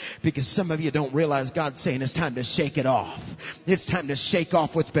yet because some of you don't realize God's saying it's time to shake it off. It's time to shake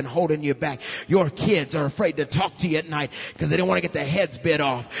off what's been holding you back. Your kids are afraid to talk to you at night because they don't want to get their heads bit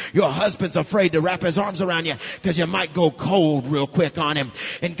off. Your husband's afraid to wrap his arms around you because you might go cold real quick on him.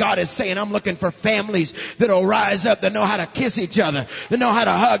 And God is saying, I'm looking for families that'll rise up, that know how to kiss each other, that know how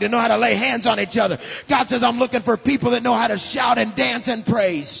to hug, that know how to lay hands on each other. God says, I'm looking for people that know how to shout and dance and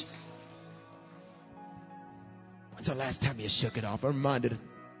praise. When's the last time you shook it off? I'm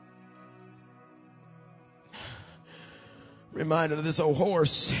reminded of this old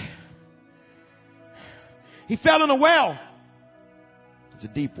horse. He fell in a well. It's a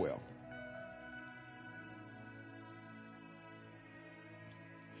deep well.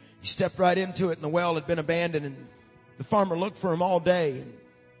 He stepped right into it and the well had been abandoned and the farmer looked for him all day. And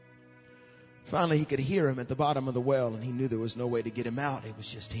finally he could hear him at the bottom of the well and he knew there was no way to get him out. It was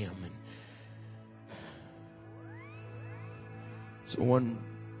just him. And so one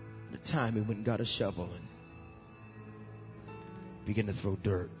at a time he went and got a shovel and began to throw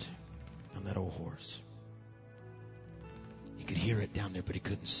dirt on that old horse. He could hear it down there, but he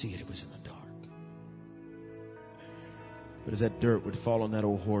couldn't see it. It was in the dark. But as that dirt would fall on that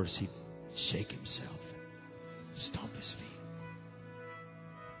old horse, he'd shake himself and stomp his feet.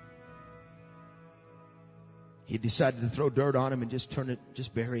 He decided to throw dirt on him and just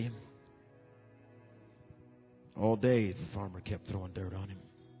bury him. All day the farmer kept throwing dirt on him.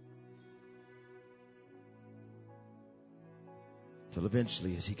 Till eventually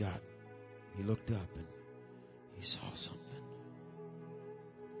he looked up and he saw something.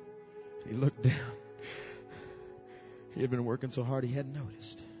 He looked down. He had been working so hard he hadn't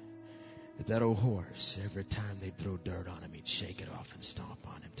noticed that old horse, every time they'd throw dirt on him, he'd shake it off and stomp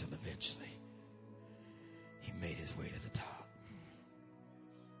on him till eventually he made his way to the top.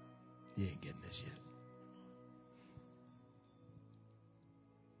 You ain't getting this yet.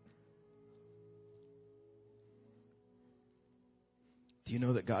 Do you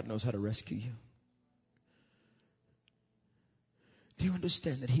know that God knows how to rescue you? Do you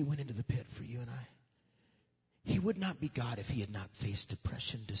understand that he went into the pit for you and I? He would not be God if he had not faced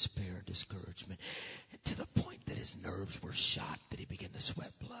depression, despair, discouragement, to the point that his nerves were shot, that he began to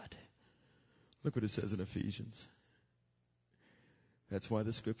sweat blood. Look what it says in Ephesians. That's why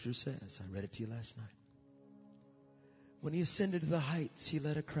the scripture says, I read it to you last night. When he ascended to the heights, he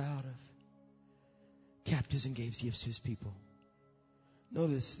led a crowd of captives and gave gifts to his people.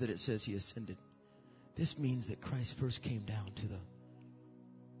 Notice that it says he ascended. This means that Christ first came down to the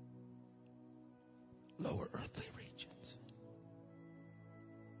lower earthly regions.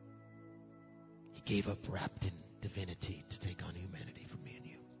 He gave up wrapped in divinity to take on humanity for me and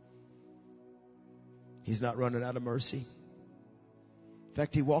you. He's not running out of mercy. In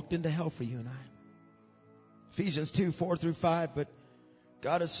fact, he walked into hell for you and I. Ephesians 2:4-5, but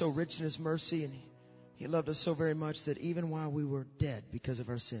God is so rich in his mercy and he loved us so very much that even while we were dead because of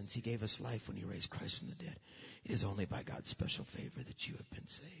our sins, he gave us life when he raised Christ from the dead. It is only by God's special favor that you have been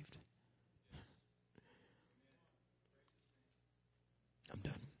saved. I'm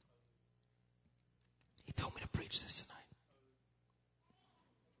done. He told me to preach this tonight.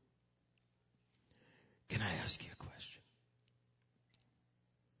 Can I ask you a question?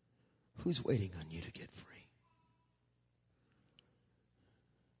 Who's waiting on you to get free?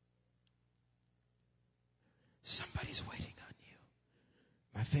 Somebody's waiting on you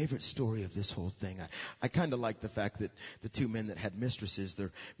My favorite story of this whole thing, I kind of like the fact that the two men that had mistresses,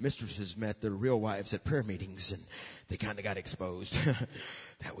 their mistresses met their real wives at prayer meetings, and they kind of got exposed.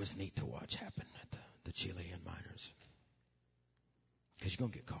 That was neat to watch happen at the Chilean miners. Because you're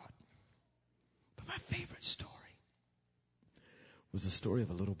going to get caught. But my favorite story was the story of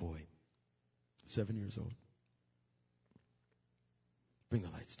a little boy, 7 years old. Bring the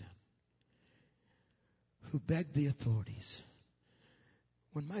lights down. Who begged the authorities,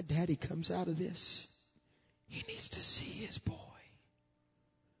 when my daddy comes out of this, he needs to see his boy.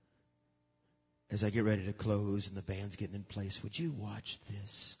 As I get ready to close and the band's getting in place, would you watch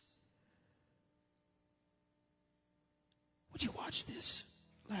this? Would you watch this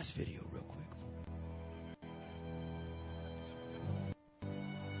last video real quick?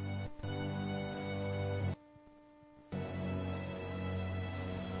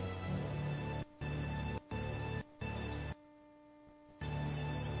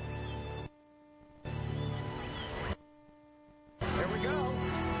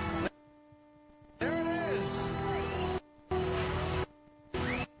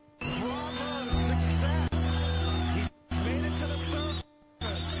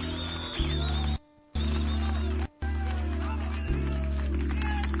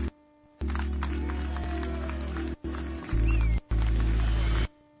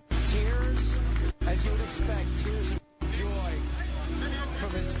 Tears of joy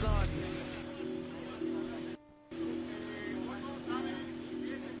from his son.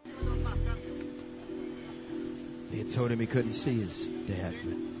 They had told him he couldn't see his dad,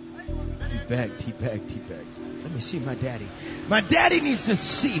 but he begged. Let me see my daddy. My daddy needs to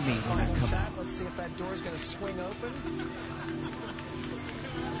see me when I come out. Let's see if that door's going to swing open.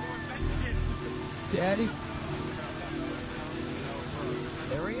 Daddy?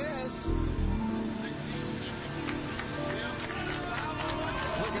 There he is.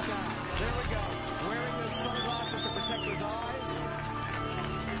 Look at that. There we go. Wearing those sunglasses to protect his eyes.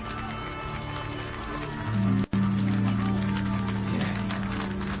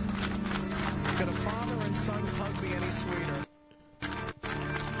 Could a father and son hug be any sweeter?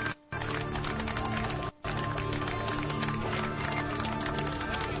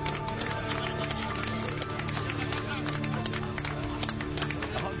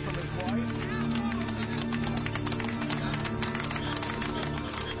 A hug from his wife.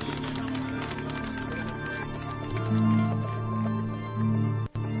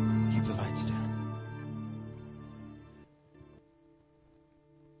 Keep the lights down.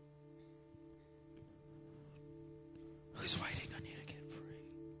 Who's waiting on you to get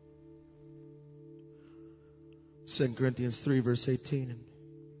free? 2 Corinthians 3 verse 18. And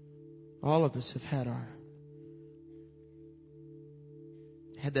all of us have had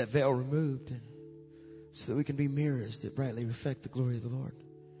that veil removed, and so that we can be mirrors that brightly reflect the glory of the Lord.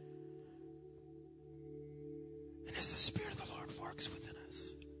 And as the Spirit of the Lord works within us,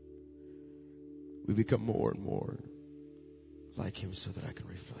 we become more and more like Him so that I can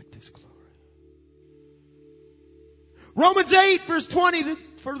reflect His glory. Romans 8 verse 20, that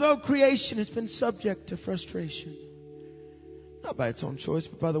for though creation has been subject to frustration, not by its own choice,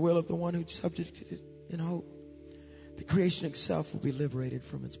 but by the will of the one who subjected it in hope, the creation itself will be liberated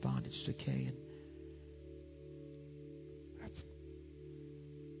from its bondage to decay. And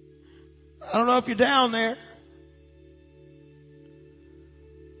I don't know if you're down there.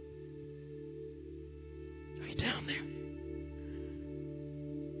 Are you down there?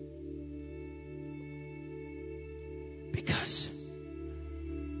 Because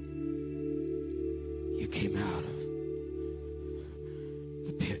you came out of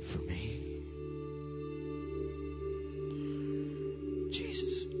the pit for me.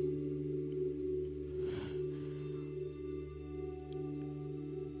 Jesus.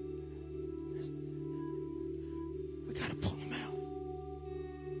 We gotta pull him out.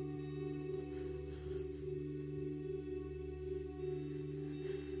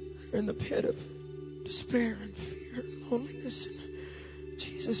 They're in the pit of despair and fear and loneliness. And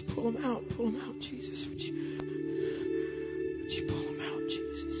Jesus, pull them out, Jesus. Would you pull them out,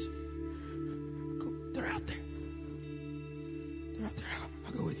 Jesus? They're out there. They're out there.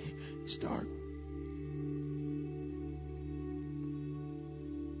 I'll go with you. It's dark.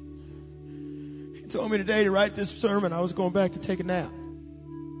 He told me today to write this sermon. I was going back to take a nap.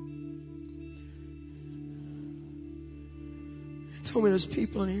 He told me there's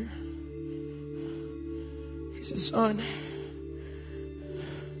people in here. He said, son,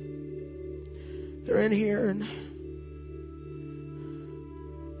 they're in here, and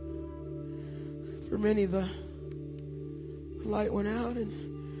for many the light went out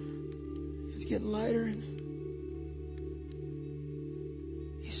and it's getting lighter, and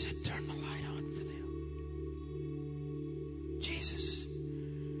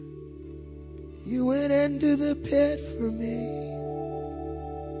You went into the pit for me.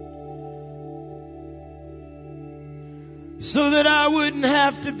 So that I wouldn't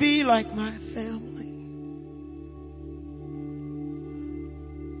have to be like my family.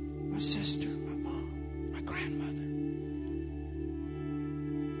 My sister, my mom, my grandmother.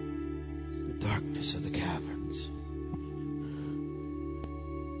 The darkness of the caverns.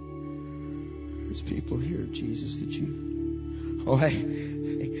 There's people here, Jesus, that you... Oh, hey,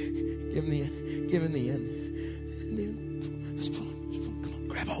 give him the end. Give him the end. Let's pull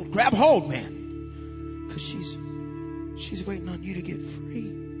him. Come on, grab hold, man. Because she's waiting on you to get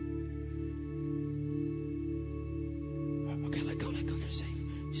free. Okay, let go. You're safe.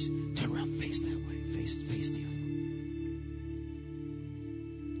 Just turn around and face that way. Face the other.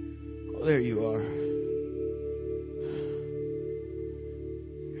 Oh, there you are.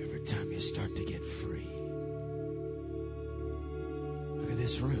 Every time you start to get free. Look at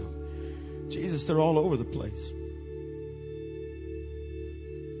this room. Jesus, they're all over the place.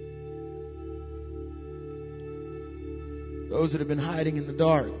 Those that have been hiding in the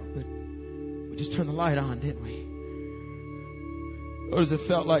dark, but we just turned the light on, didn't we? Those that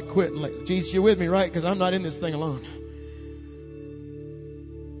felt like quitting, like, Jesus, you're with me, right? Because I'm not in this thing alone.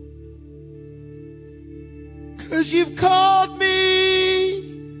 Because you've called me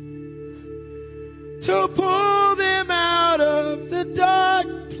to pull them out of the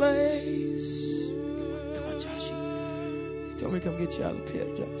dark place. Come on, Josh. You told me to come get you out of the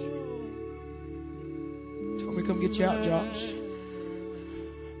pit, Josh. Told me to come get you out, Josh.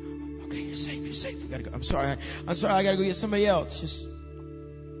 Okay, you're safe. We gotta go. I'm sorry, I gotta go get somebody else.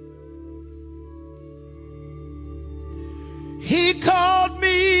 He called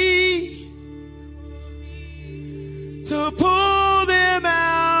me to pull them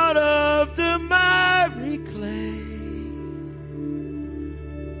out of the miry clay.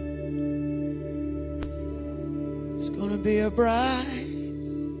 It's gonna be a bright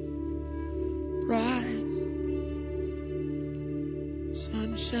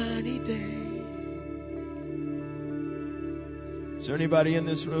sunshiny day. Is there anybody in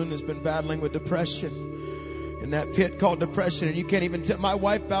this room that's been battling with depression? In that pit called depression, and you can't even tell. My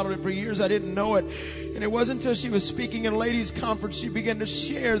wife battled it for years. I didn't know it. And it wasn't until she was speaking in a ladies' conference she began to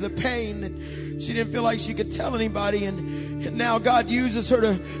share the pain that she didn't feel like she could tell anybody. And now God uses her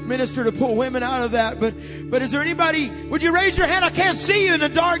to minister to pull women out of that. But is there anybody, would you raise your hand? I can't see you in the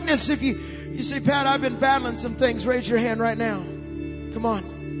darkness. If you say, Pat, I've been battling some things, raise your hand right now. Come on.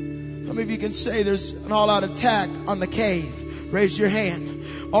 How many of you can say there's an all-out attack on the cave? Raise your hand.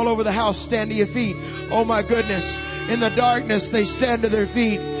 All over the house, stand to your feet. Oh my goodness. In the darkness, they stand to their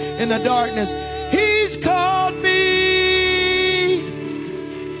feet. In the darkness. He's called me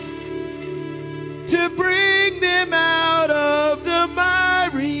to bring them out of the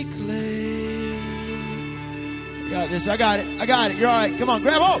miry clay. I got this. I got it. You're all right. Come on,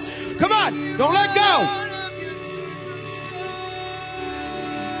 grab hold. Come on. Don't let go.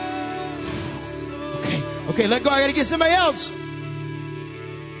 Okay, let go. I gotta get somebody else.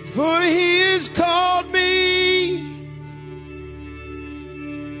 For he has called me.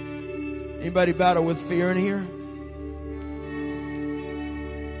 Anybody battle with fear in here?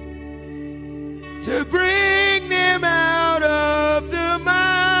 To bring them out of the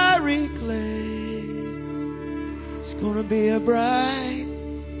miry clay. It's gonna be a bright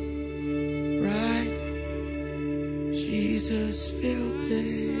Jesus-filled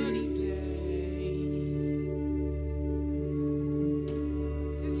day.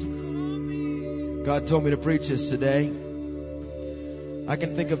 God told me to preach this today. I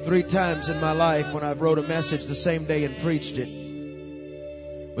can think of 3 times in my life when I've wrote a message the same day and preached it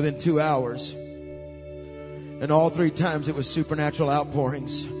within 2 hours. And all 3 times it was supernatural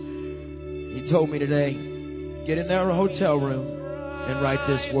outpourings. He told me today, get in their hotel room and write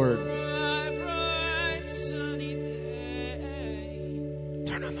this word.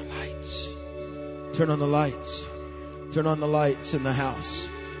 Turn on the lights. Turn on the lights. Turn on the lights in the house.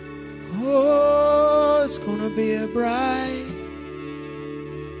 Oh, it's gonna be a bright.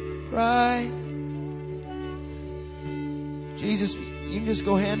 Jesus, you can just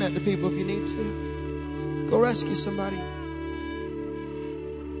go hand that to people if you need to. Go rescue somebody.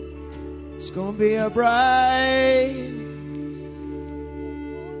 It's gonna be a bright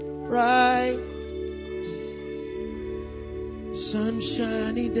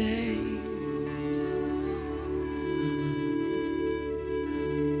sunshiny day.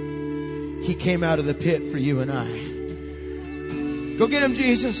 He came out of the pit for you and I. Go get him,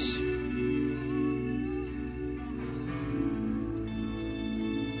 Jesus.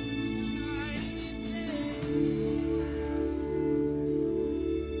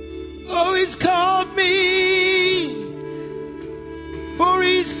 Oh, he's called.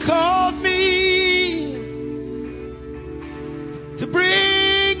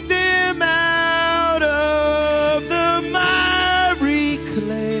 bring them out of the miry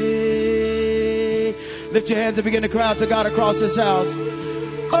clay. Lift your hands and begin to cry out to God across this house.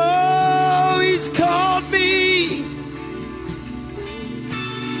 Oh, He's called me.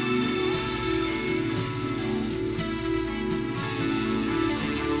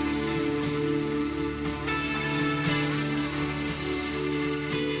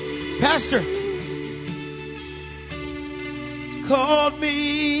 Pastor, He's called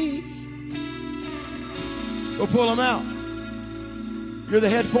me. Go pull him out. You're the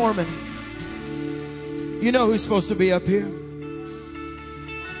head foreman. You know who's supposed to be up here.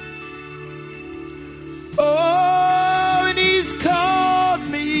 Oh, and He's called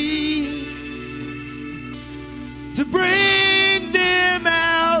me to bring them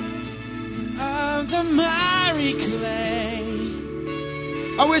out of the miry clay.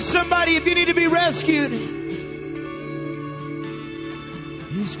 I wish somebody, if you need to be rescued,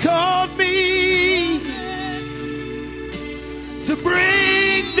 He's called me to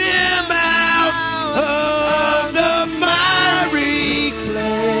bring them out of the miry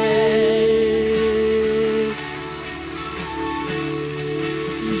clay.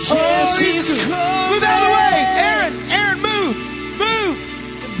 Oh, He's called. Move out of the way. Aaron, move.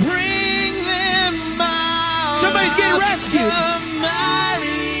 To bring them out. Somebody's getting rescued.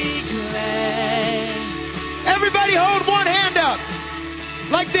 Everybody hold one hand up.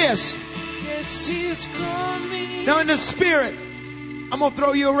 Like this. Yes, He's called me. Now in the spirit, I'm going to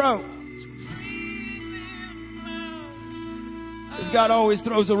throw you a rope. Because God always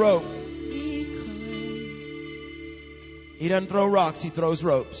throws a rope. He doesn't throw rocks, He throws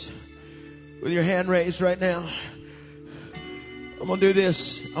ropes. With your hand raised right now, I'm going to do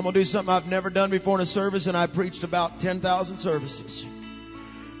this. I'm going to do something I've never done before in a service, and I preached about 10,000 services.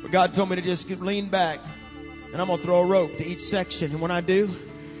 But God told me to just lean back, and I'm going to throw a rope to each section. And when I do,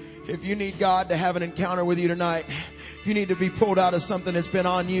 if you need God to have an encounter with you tonight, if you need to be pulled out of something that's been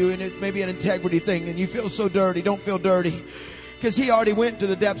on you, and it may be an integrity thing, and you feel so dirty, don't feel dirty. Because He already went to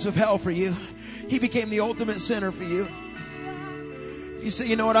the depths of hell for you. He became the ultimate sinner for you. You say,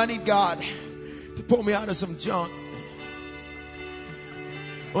 you know what, I need God to pull me out of some junk.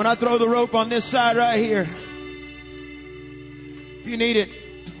 When I throw the rope on this side right here, if you need it,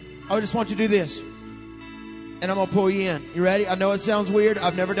 I just want you to do this. And I'm going to pull you in. You ready? I know it sounds weird.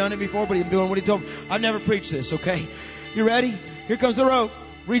 I've never done it before, but I'm doing what He told me. I've never preached this, okay? You ready? Here comes the rope.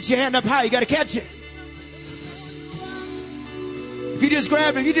 Reach your hand up high. You got to catch it. If you just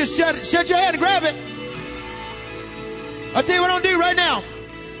grab it, if you just shut your hand and grab it. I'll tell you what I'm going to do right now.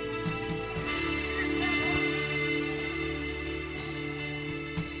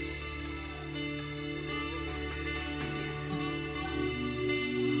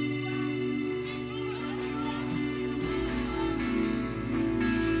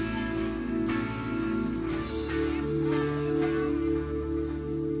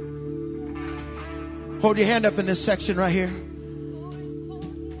 Hold your hand up in this section right here.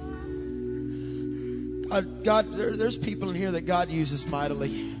 God, there's people in here that God uses mightily.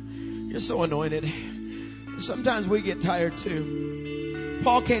 You're so anointed. Sometimes we get tired too.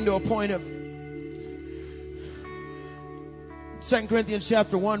 Paul came to a point of 2 Corinthians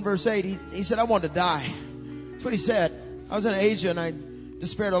chapter 1 verse 8. He said, I wanted to die. That's what he said. I was in Asia and I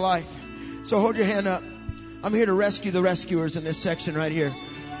despaired of life. So hold your hand up. I'm here to rescue the rescuers in this section right here.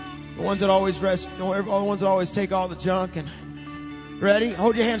 The ones that always all the ones that always take all the junk. And ready?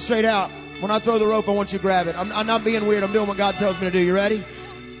 Hold your hand straight out. When I throw the rope, I want you to grab it. I'm not being weird. I'm doing what God tells me to do. You ready?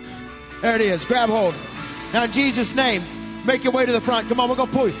 There it is. Grab hold. Now in Jesus' name, make your way to the front. Come on, we're going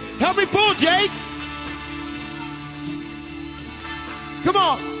to pull you. Help me pull, Jake. Come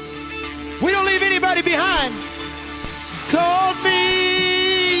on. We don't leave anybody behind. Called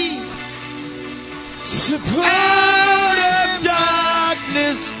me to out of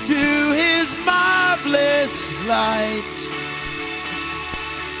darkness to His marvelous light.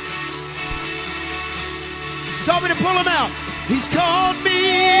 He's called me to pull Him out. He's called me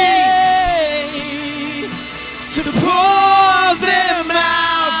to pull them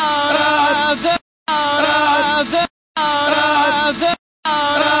out of the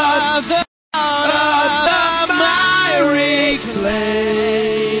miry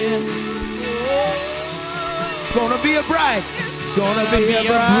clay. It's gonna be a bride. It's gonna be a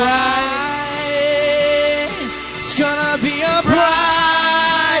bride. It's gonna be a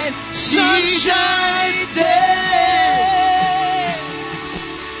bride. Sunshine day.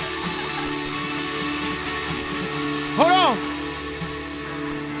 Hold on.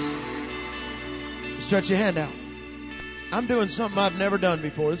 Stretch your hand out. I'm doing something I've never done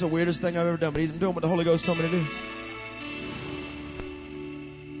before. It's the weirdest thing I've ever done, but I'm doing what the Holy Ghost told me to do.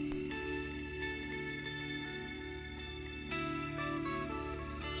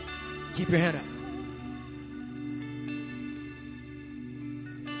 Keep your hand up.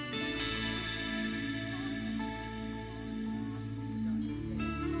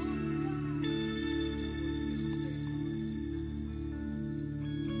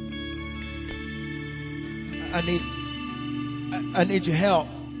 I need your help.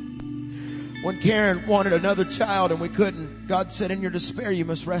 When Karen wanted another child and we couldn't, God said, in your despair, you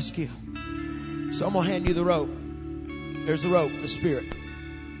must rescue. So I'm going to hand you the rope. There's the rope, the Spirit.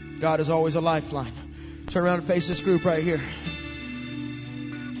 God is always a lifeline. Turn around and face this group right here.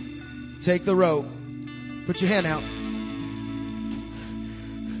 Take the rope. Put your hand out.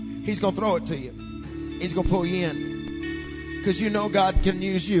 He's going to throw it to you. He's going to pull you in. Because you know God can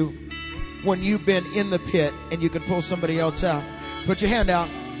use you when you've been in the pit and you can pull somebody else out. Put your hand out.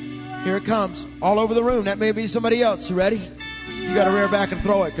 Here it comes. All over the room. That may be somebody else. You ready? You got to rear back and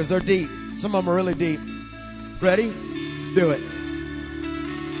throw it because they're deep. Some of them are really deep. Ready? Do it.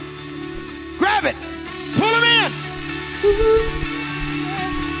 Grab it. Pull them in.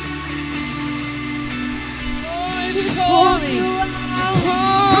 It's calling to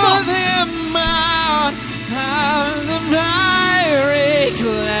pull them out of the miry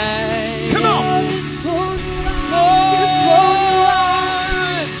clay. Come on.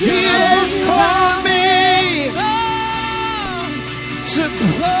 He has called me to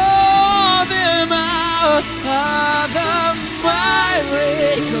pull them out of the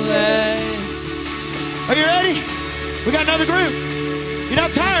miry clay. Are you ready? We got another group. You're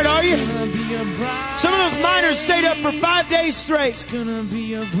not tired, are you? Some of those miners stayed up for 5 days straight. It's gonna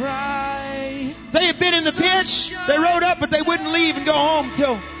be a bright. They had been in the pit. They rode up, but they wouldn't leave and go home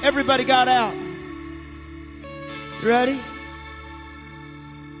till everybody got out. You ready?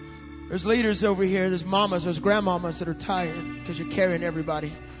 There's leaders over here. There's mamas, there's grandmamas that are tired because you're carrying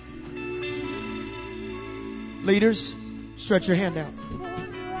everybody. Leaders, stretch your hand out.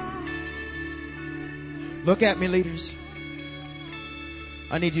 Look at me, leaders.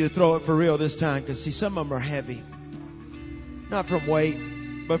 I need you to throw it for real this time because, see, some of them are heavy. Not from weight,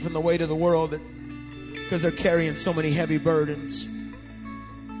 but from the weight of the world because they're carrying so many heavy burdens.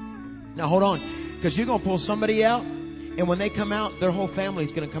 Now, hold on, because you're going to pull somebody out. And when they come out, their whole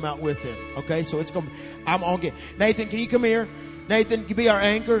family's going to come out with them. Okay, so it's going to, I'm on get. Nathan, can you come here? Nathan, can be our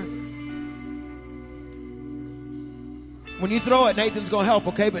anchor? When you throw it, Nathan's going to help,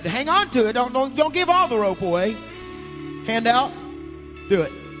 okay? But hang on to it. Don't give all the rope away. Hand out. Do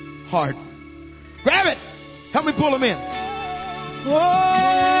it. Hard. Grab it. Help me pull him in.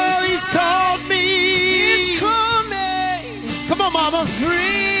 Oh, he's called me. It's coming. Come on, mama.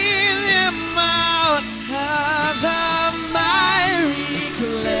 Bring them out of the miry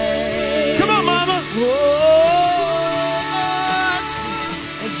clay. Come on, mama. Oh,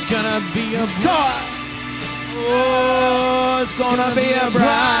 it's gonna be a bright. Oh, it's gonna be a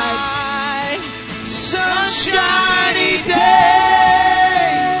bright, sunshiny day.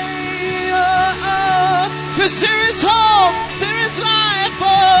 Oh, 'cause there is hope, there is life.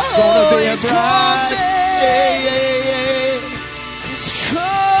 Oh, gonna be a it's bright. It's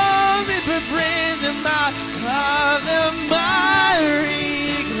coming to bring them out of the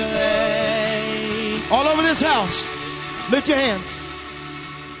miry clay. All over this house. Lift your hands.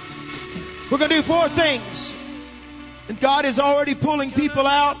 We're going to do 4 things. And God is already pulling people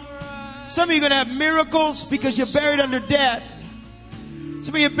out. Some of you are going to have miracles because you're buried under debt.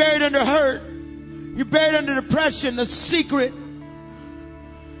 Some of you are buried under hurt. You're buried under depression, the secret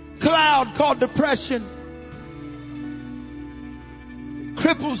cloud called depression. It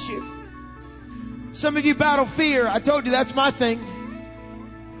cripples you. Some of you battle fear. I told you that's my thing.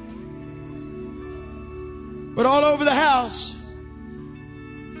 But all over the house,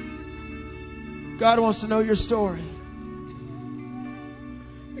 God wants to know your story.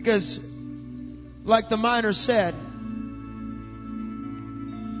 Because, like the miner said,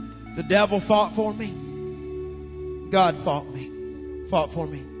 the devil fought for me. God fought for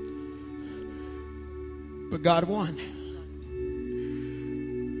me. But God won.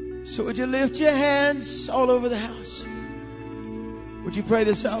 So would you lift your hands all over the house? Would you pray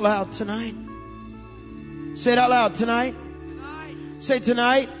this out loud tonight? Say it out loud tonight. Say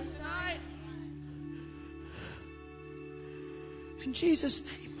tonight. In Jesus'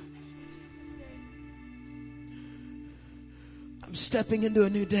 name. I'm stepping into a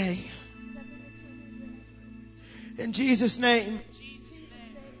new day. In Jesus' name.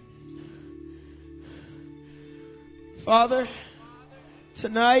 Father,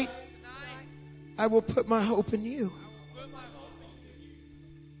 tonight I will put my hope in you.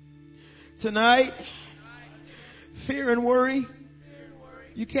 Tonight, fear and worry,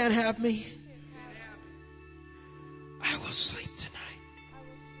 you can't have me. I will sleep tonight.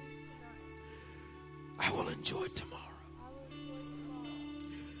 I will enjoy tomorrow.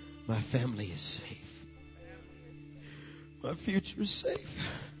 My family is safe. My future is safe.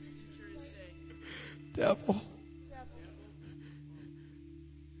 Devil,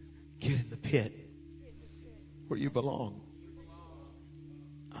 get in the pit where you belong.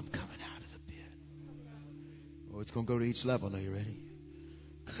 I'm coming out of the pit. Oh, it's going to go to each level. Now, you ready?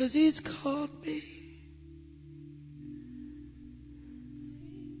 'Cause he's called me.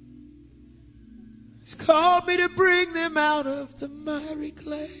 He's called me to bring them out of the miry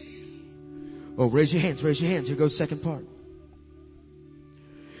clay. Oh, raise your hands, raise your hands. Here goes second part.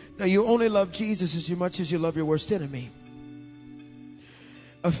 Now, you only love Jesus as much as you love your worst enemy.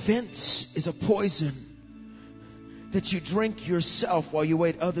 Offense is a poison that you drink yourself while you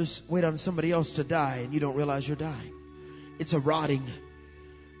wait on somebody else to die and you don't realize you're dying. It's a rotting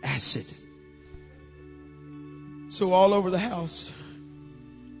acid. So all over the house,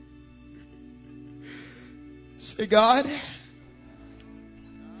 say, God,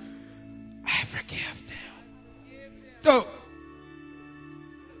 I forgive them. Go.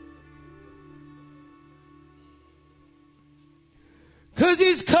 Cause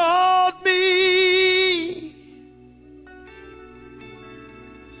he's called me,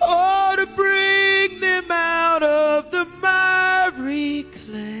 oh, to bring them out of the miry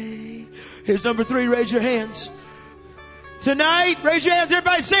clay. Here's number 3. Raise your hands. Tonight, raise your hands.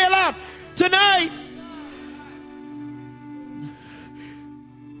 Everybody say it loud. Tonight,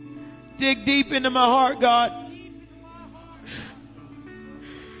 dig deep into my heart, God,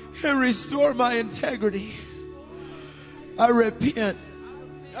 and restore my integrity. I repent.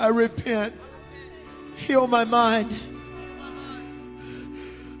 I repent. Heal my mind.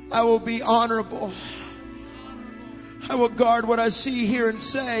 I will be honorable. I will guard what I see, hear, and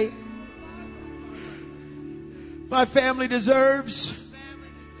say. My family deserves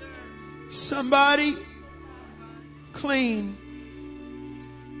somebody clean.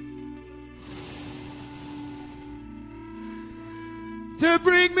 To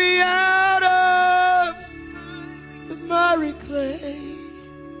bring me out of the miry clay.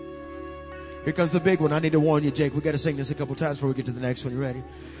 Here comes the big one. I need to warn you, Jake. We got to sing this a couple times before we get to the next one. You ready?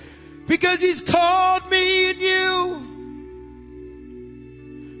 Because he's called me and you.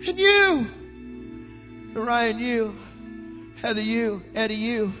 And you. Ryan, you. Heather, you. Eddie,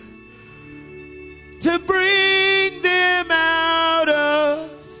 you. To bring them out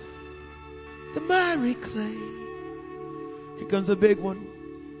of the miry clay. Here comes the big one.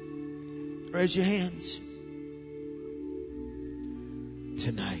 Raise your hands.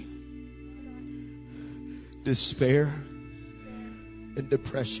 Tonight, despair and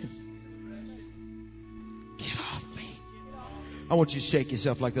depression, get off me. I want you to shake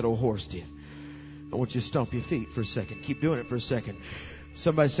yourself like that old horse did. I want you to stomp your feet for a second. Keep doing it for a second.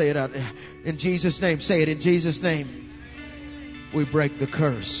 Somebody say it out. In Jesus' name. Say it. In Jesus' name. We break the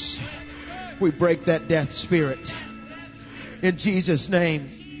curse. We break that death spirit. In Jesus'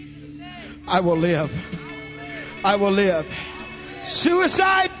 name. I will live. I will live.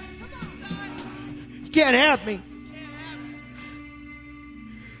 Suicide, you can't have me.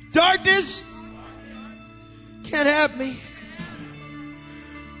 Darkness, can't have me.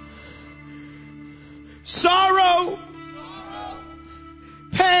 Sorrow,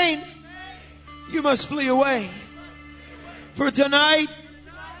 pain, you must flee away. For tonight,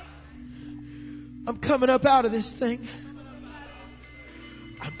 I'm coming up out of this thing.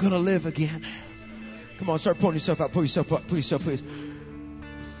 I'm going to live again. Come on, start pulling yourself out. Pull yourself up. Pull yourself, please.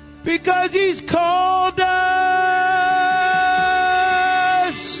 Because he's called us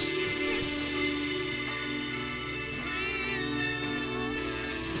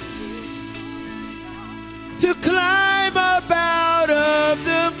to climb up out of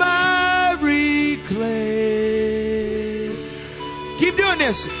the miry clay. Keep doing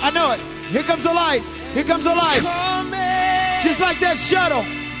this. I know it. Here comes the light. Here comes the light. Just like that shuttle.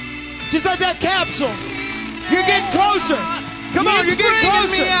 Just like that capsule. You're getting closer. Come on, you're getting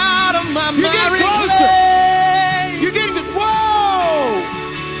closer. You're getting closer. You're getting, whoa!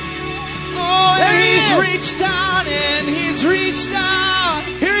 Oh, and he's reached down and he's reached out.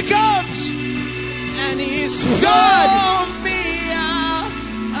 Here he comes. And he's pulled me out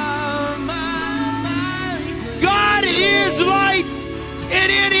of my God is light,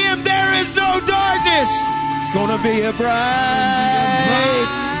 and in him there is no darkness. It's gonna be a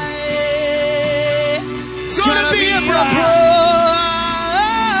bright. It's gonna be a bright,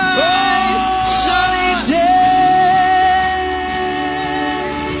 sunny day.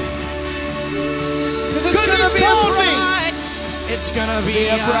 'Cause it's gonna be a bright. It's gonna be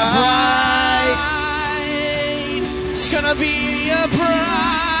a bright. It's gonna be a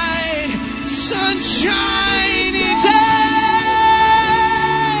bright, sunshiny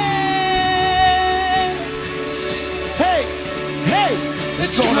day. Hey, hey,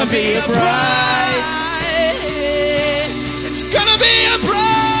 It's gonna be a bright. It's gonna be a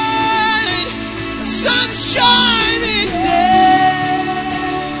bright, sunshiny day.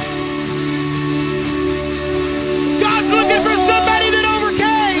 God's looking for somebody that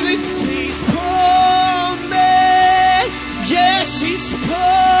overcame. He's pulled me. Yes, He's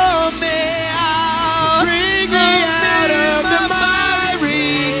pulled me out. Bring me out of the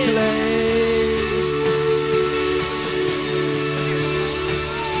miry clay.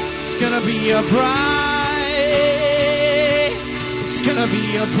 It's gonna be a bright. It's gonna be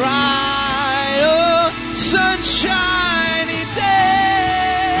a bright, oh, sunshiny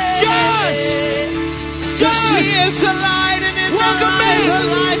day. Yes! Yes, He is the light, and in the Welcome light me. the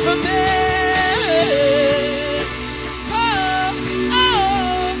life of man.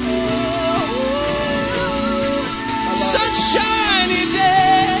 Sunshiny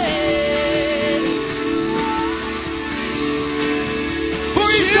day. For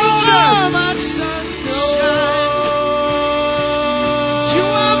He You told are us. my sunshine. You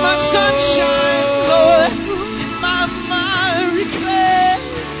are my sunshine, Lord, in my miry clay.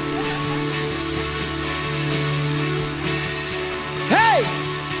 Hey,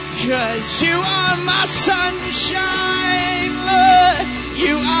 'Cause you are my sunshine, Lord.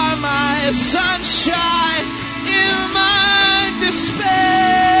 You are my sunshine in my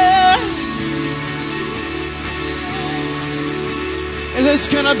despair. And it's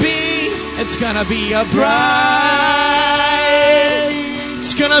gonna be a bright,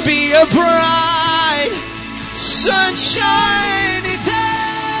 it's gonna be a bright, sunshiny day.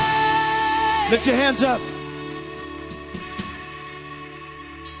 lift your hands up.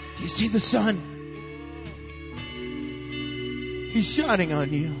 Do you see the sun? He's shining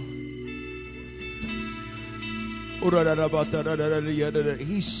on you.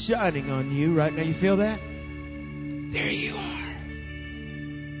 He's shining on you right now. You feel that? There you are.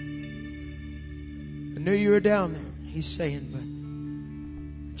 I knew you were down there. He's saying, but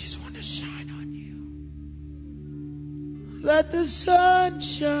I just want to shine on you. Let the sun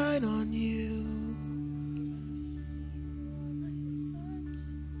shine on you.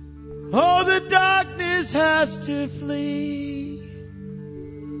 Oh, the darkness has to flee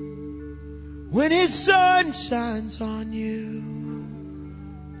when His sun shines on you.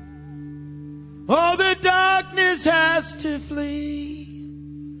 Oh, the darkness has to flee.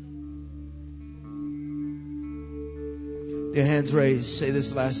 Your hands raised. Say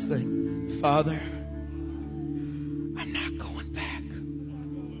this last thing. Father, I'm not going back.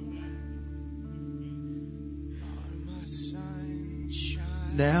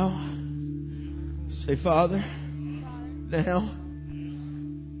 Now, say, Father, now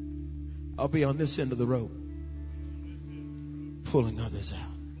I'll be on this end of the rope, pulling others out.